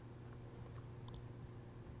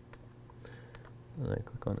 And I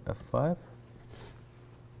click on F5.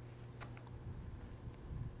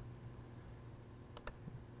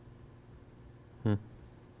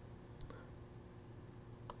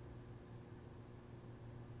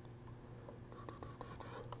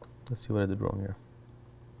 Let's see what I did wrong here.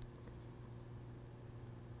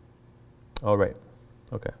 All right.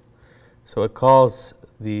 Okay. So it calls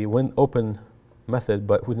the open method,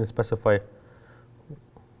 but we didn't specify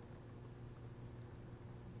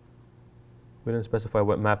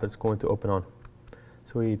what map it's going to open on.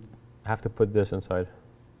 So we have to put this inside.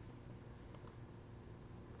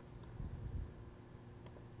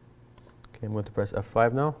 Okay, I'm going to press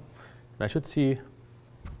F5 now. And I should see,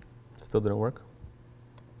 still didn't work.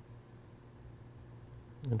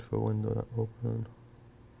 Info window open.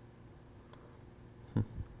 Let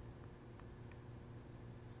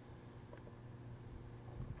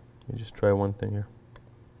me just try one thing here.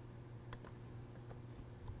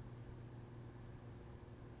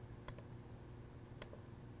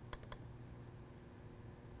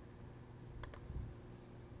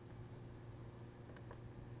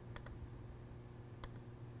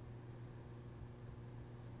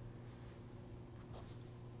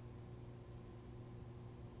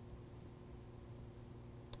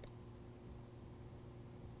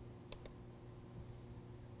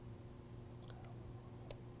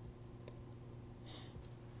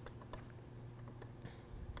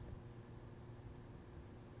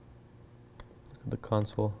 The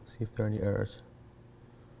console, see if there are any errors.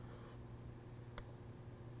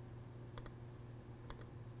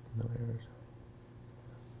 No errors.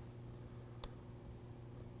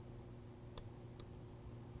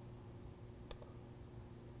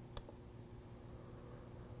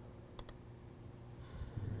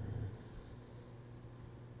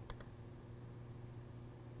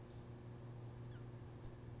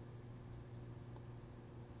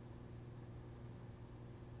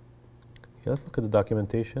 Okay, let's look at the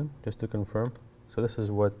documentation just to confirm. So this is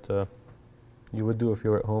what you would do if you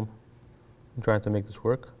were at home and trying to make this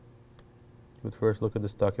work. You would first look at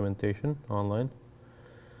this documentation online.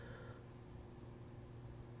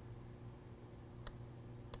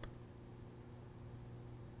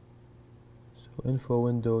 So info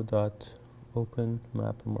window dot open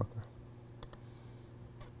map and marker.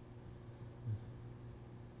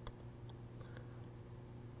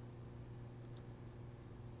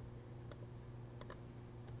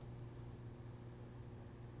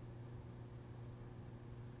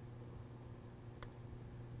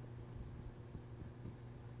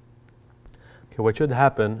 Okay, what should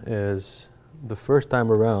happen is the first time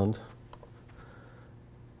around,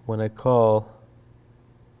 when I call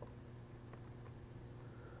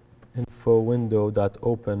info window dot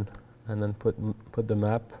open and then put the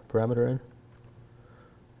map parameter in.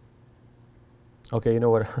 Okay, you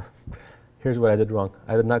know what? Here's what I did wrong.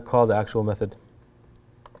 I did not call the actual method.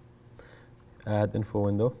 Add info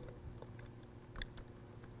window,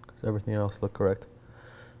 because everything else looked correct.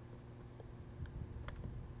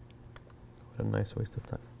 What a nice waste of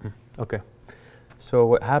time. Okay, so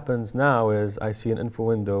what happens now is I see an info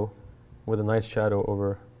window with a nice shadow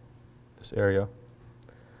over this area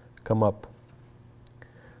come up.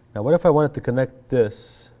 Now what if I wanted to connect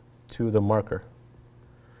this to the marker?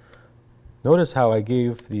 Notice how I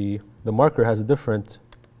gave the marker has a different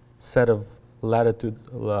set of latitude,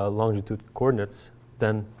 longitude coordinates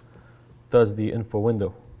than does the info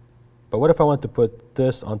window. But what if I want to put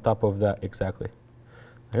this on top of that exactly?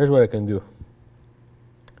 Now here's what I can do.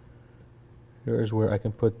 Here's where I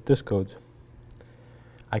can put this code.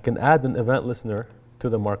 I can add an event listener to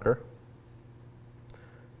the marker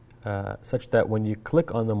such that when you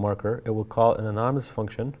click on the marker, it will call an anonymous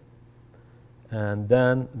function, and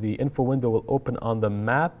then the info window will open on the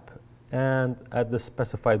map and at the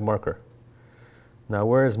specified marker. Now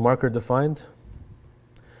where is marker defined?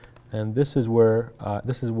 And this is where,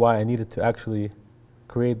 this is why I needed to actually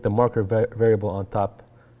create the marker variable on top.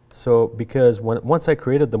 So because once I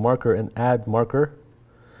created the marker and add marker,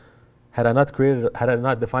 had I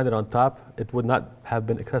not defined it on top, it would not have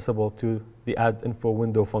been accessible to the add info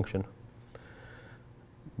window function.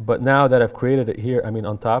 But now that I've created it here,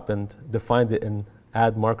 on top, and defined it in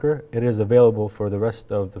add marker, it is available for the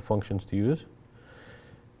rest of the functions to use.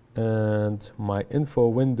 And my info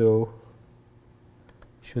window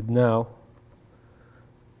should now,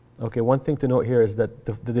 okay, one thing to note here is that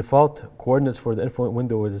the default coordinates for the info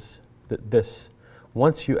window is this.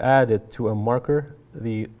 Once you add it to a marker,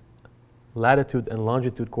 the latitude and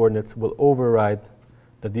longitude coordinates will override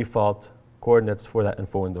the default coordinates for that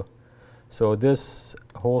info window. So this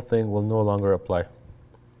whole thing will no longer apply.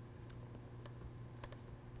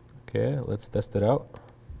 Okay, let's test it out.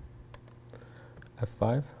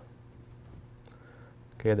 F5.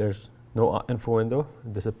 Okay, there's no info window,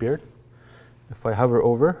 it disappeared. If I hover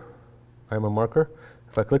over, I'm a marker.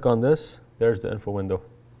 If I click on this, there's the info window.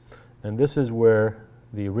 And this is where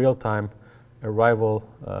the real-time arrival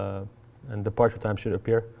and departure time should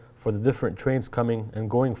appear for the different trains coming and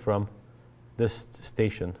going from this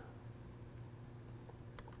station.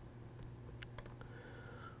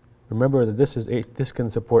 remember that this can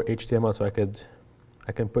support HTML, so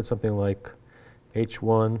I can put something like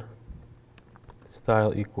h1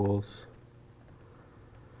 style equals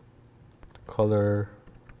color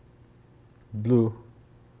blue,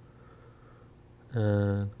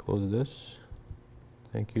 and close this.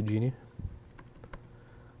 Thank you, Genie.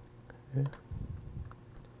 Okay.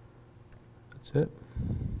 That's it.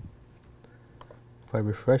 If I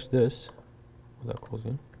refresh this without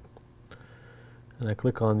closing, and I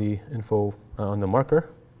click on the info on the marker,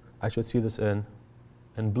 I should see this in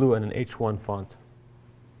blue and an H1 font.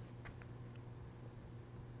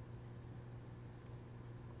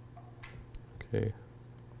 Okay.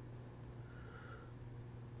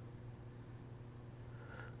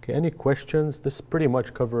 Okay, any questions? This pretty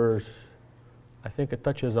much covers, I think it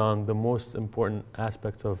touches on the most important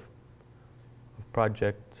aspects of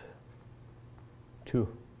project 2.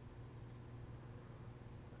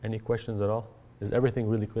 Any questions at all? Is everything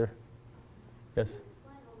really clear? Yes? Can you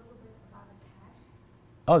explain a little bit about a cache?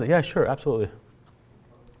 Oh, yeah, sure, absolutely. What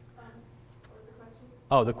was the question?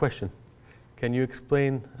 Oh, the question. Can you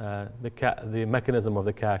explain the mechanism of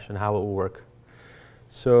the cache and how it will work?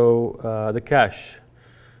 So the cache,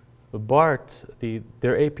 BART,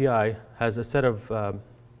 their API has a set of,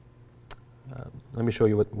 let me show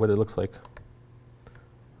you what it looks like,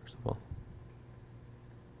 first of all.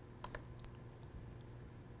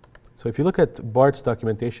 So if you look at BART's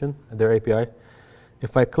documentation, their API,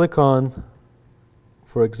 if I click on,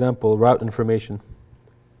 for example, route information,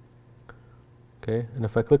 okay, and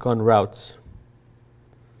if I click on routes,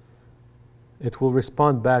 it will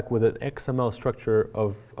respond back with an XML structure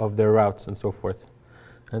of their routes and so forth.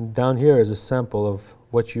 And down here is a sample of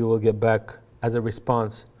what you will get back as a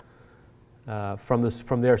response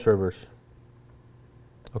from their servers.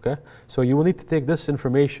 Okay? So you will need to take this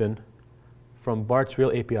information from BART's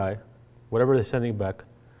real API, whatever they're sending back.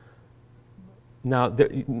 Now,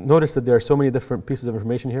 notice that there are so many different pieces of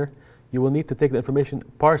information here. You will need to take the information,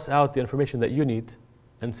 parse out the information that you need,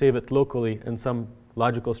 and save it locally in some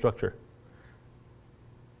logical structure.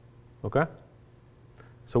 Okay?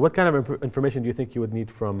 So what kind of information do you think you would need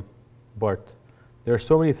from BART? There are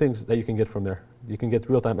so many things that you can get from there. You can get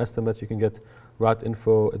real-time estimates, you can get route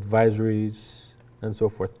info, advisories, and so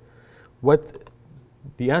forth. What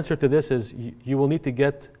the answer to this is, you will need to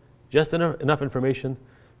get just enough information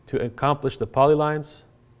to accomplish the polylines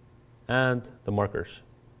and the markers.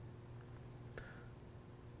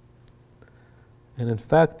 And in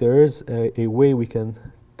fact, there is a way we can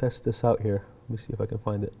test this out here. Let me see if I can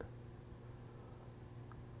find it.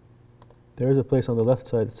 There is a place on the left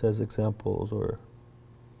side that says examples, or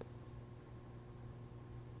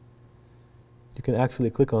you can actually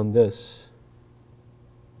click on this.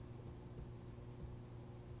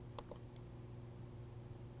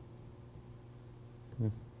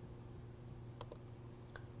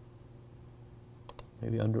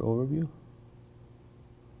 Maybe under overview.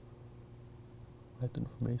 Right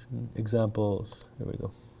information, examples, here we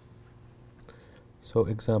go. So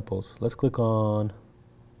examples, let's click on,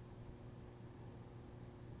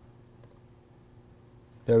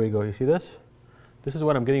 there we go, you see this? This is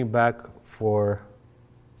what I'm getting back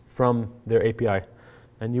from their API.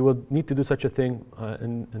 And you will need to do such a thing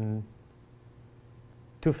in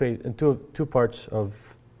two parts of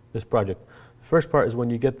this project. The first part is when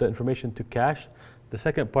you get the information to cache. The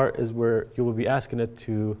second part is where you will be asking it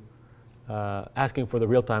to, asking for the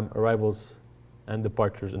real-time arrivals and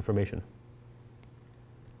departures information.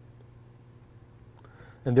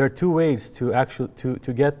 And there are two ways to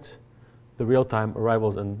get the real-time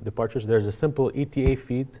arrivals and departures. There's a simple ETA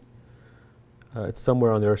feed. It's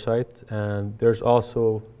somewhere on their site. And there's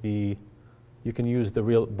also you can use the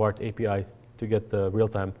real BART API to get the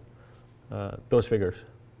real-time, those figures.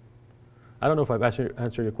 I don't know if I've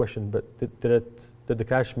answered your question, but did the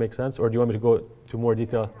cache make sense, or do you want me to go to more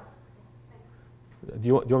detail? Do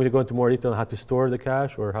you want me to go into more detail on how to store the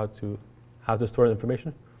cache, or how to store the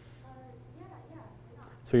information? Yeah.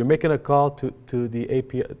 So you're making a call to the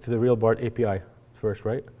API, to the real BART API first,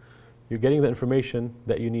 right? You're getting the information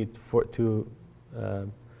that you need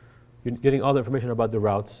you're getting all the information about the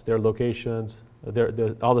routes, their locations,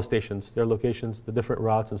 all the stations, their locations, the different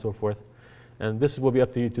routes, and so forth. And this will be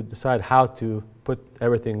up to you to decide how to put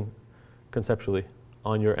everything conceptually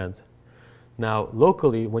on your end. Now,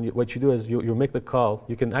 locally, what you do is you make the call.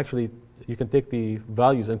 You can take the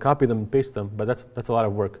values and copy them and paste them, but that's a lot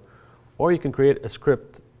of work. Or you can create a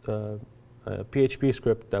script, a PHP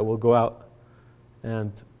script that will go out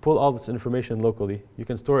and pull all this information locally. You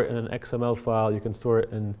can store it in an XML file. You can store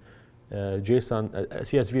it in JSON, a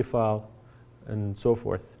CSV file, and so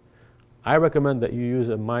forth. I recommend that you use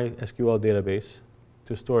a MySQL database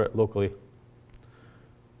to store it locally.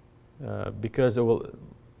 Because it will,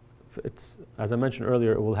 as I mentioned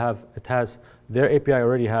earlier, their API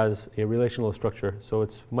already has a relational structure, so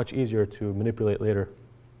it's much easier to manipulate later.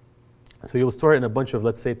 So you'll store it in a bunch of,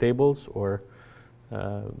 let's say, tables or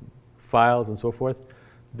files and so forth.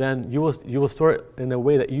 Then you will store it in a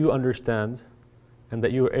way that you understand and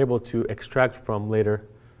that you are able to extract from later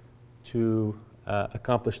to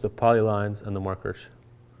accomplish the polylines and the markers.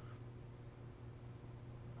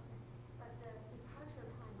 But the departure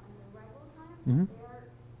time and the arrival time, Mm-hmm.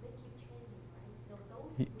 they keep changing, right? So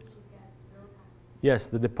those we should get real time.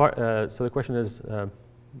 Yes, so the question is,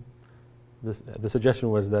 the suggestion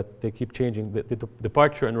was that they keep changing, the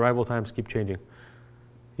departure and arrival times keep changing.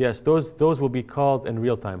 Yes, those will be called in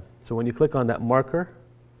real time. So when you click on that marker,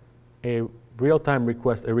 a real-time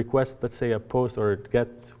request, let's say a post or a get,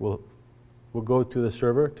 will go to the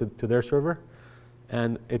server, to their server,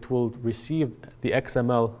 and it will receive the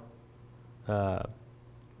XML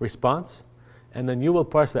response, and then you will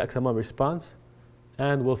parse the XML response,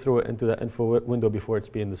 and we'll throw it into the info window before it's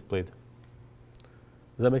being displayed.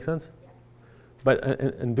 Does that make sense? Yeah. But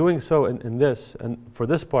in doing so, in this, and for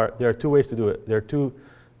this part, there are two ways to do it. There are two,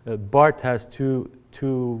 BART has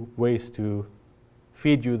two ways to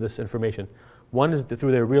feed you this information. One is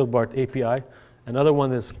through their real BART API. Another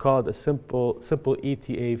one is called a simple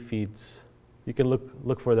ETA feeds. You can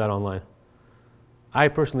look for that online. I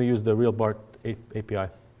personally use the real BART API.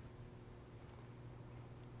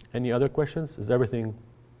 Any other questions? Is everything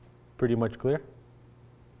pretty much clear?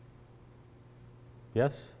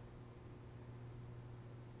 Yes?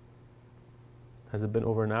 Has it been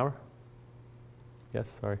over an hour? Yes,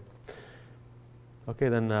 sorry. Okay,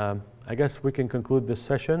 then I guess we can conclude this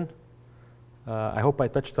session. I hope I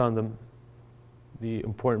touched on the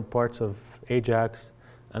important parts of Ajax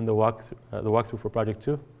and the walkthrough for Project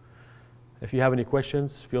 2. If you have any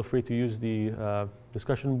questions, feel free to use the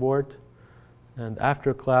discussion board. And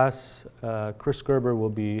after class, Chris Gerber will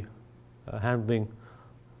be handling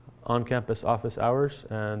on-campus office hours,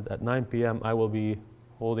 and at 9 p.m. I will be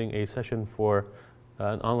holding a session for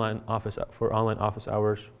online office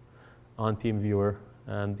hours on TeamViewer,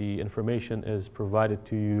 and the information is provided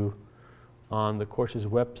to you on the course's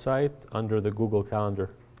website under the Google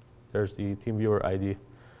Calendar. There's the TeamViewer ID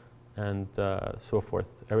and so forth,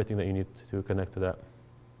 everything that you need to connect to that.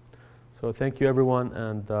 So thank you, everyone,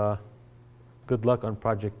 and good luck on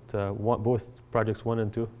both projects 1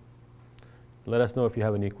 and 2. Let us know if you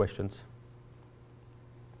have any questions.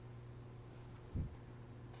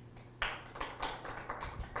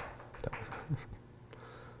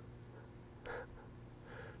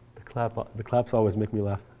 The claps always make me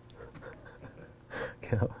laugh.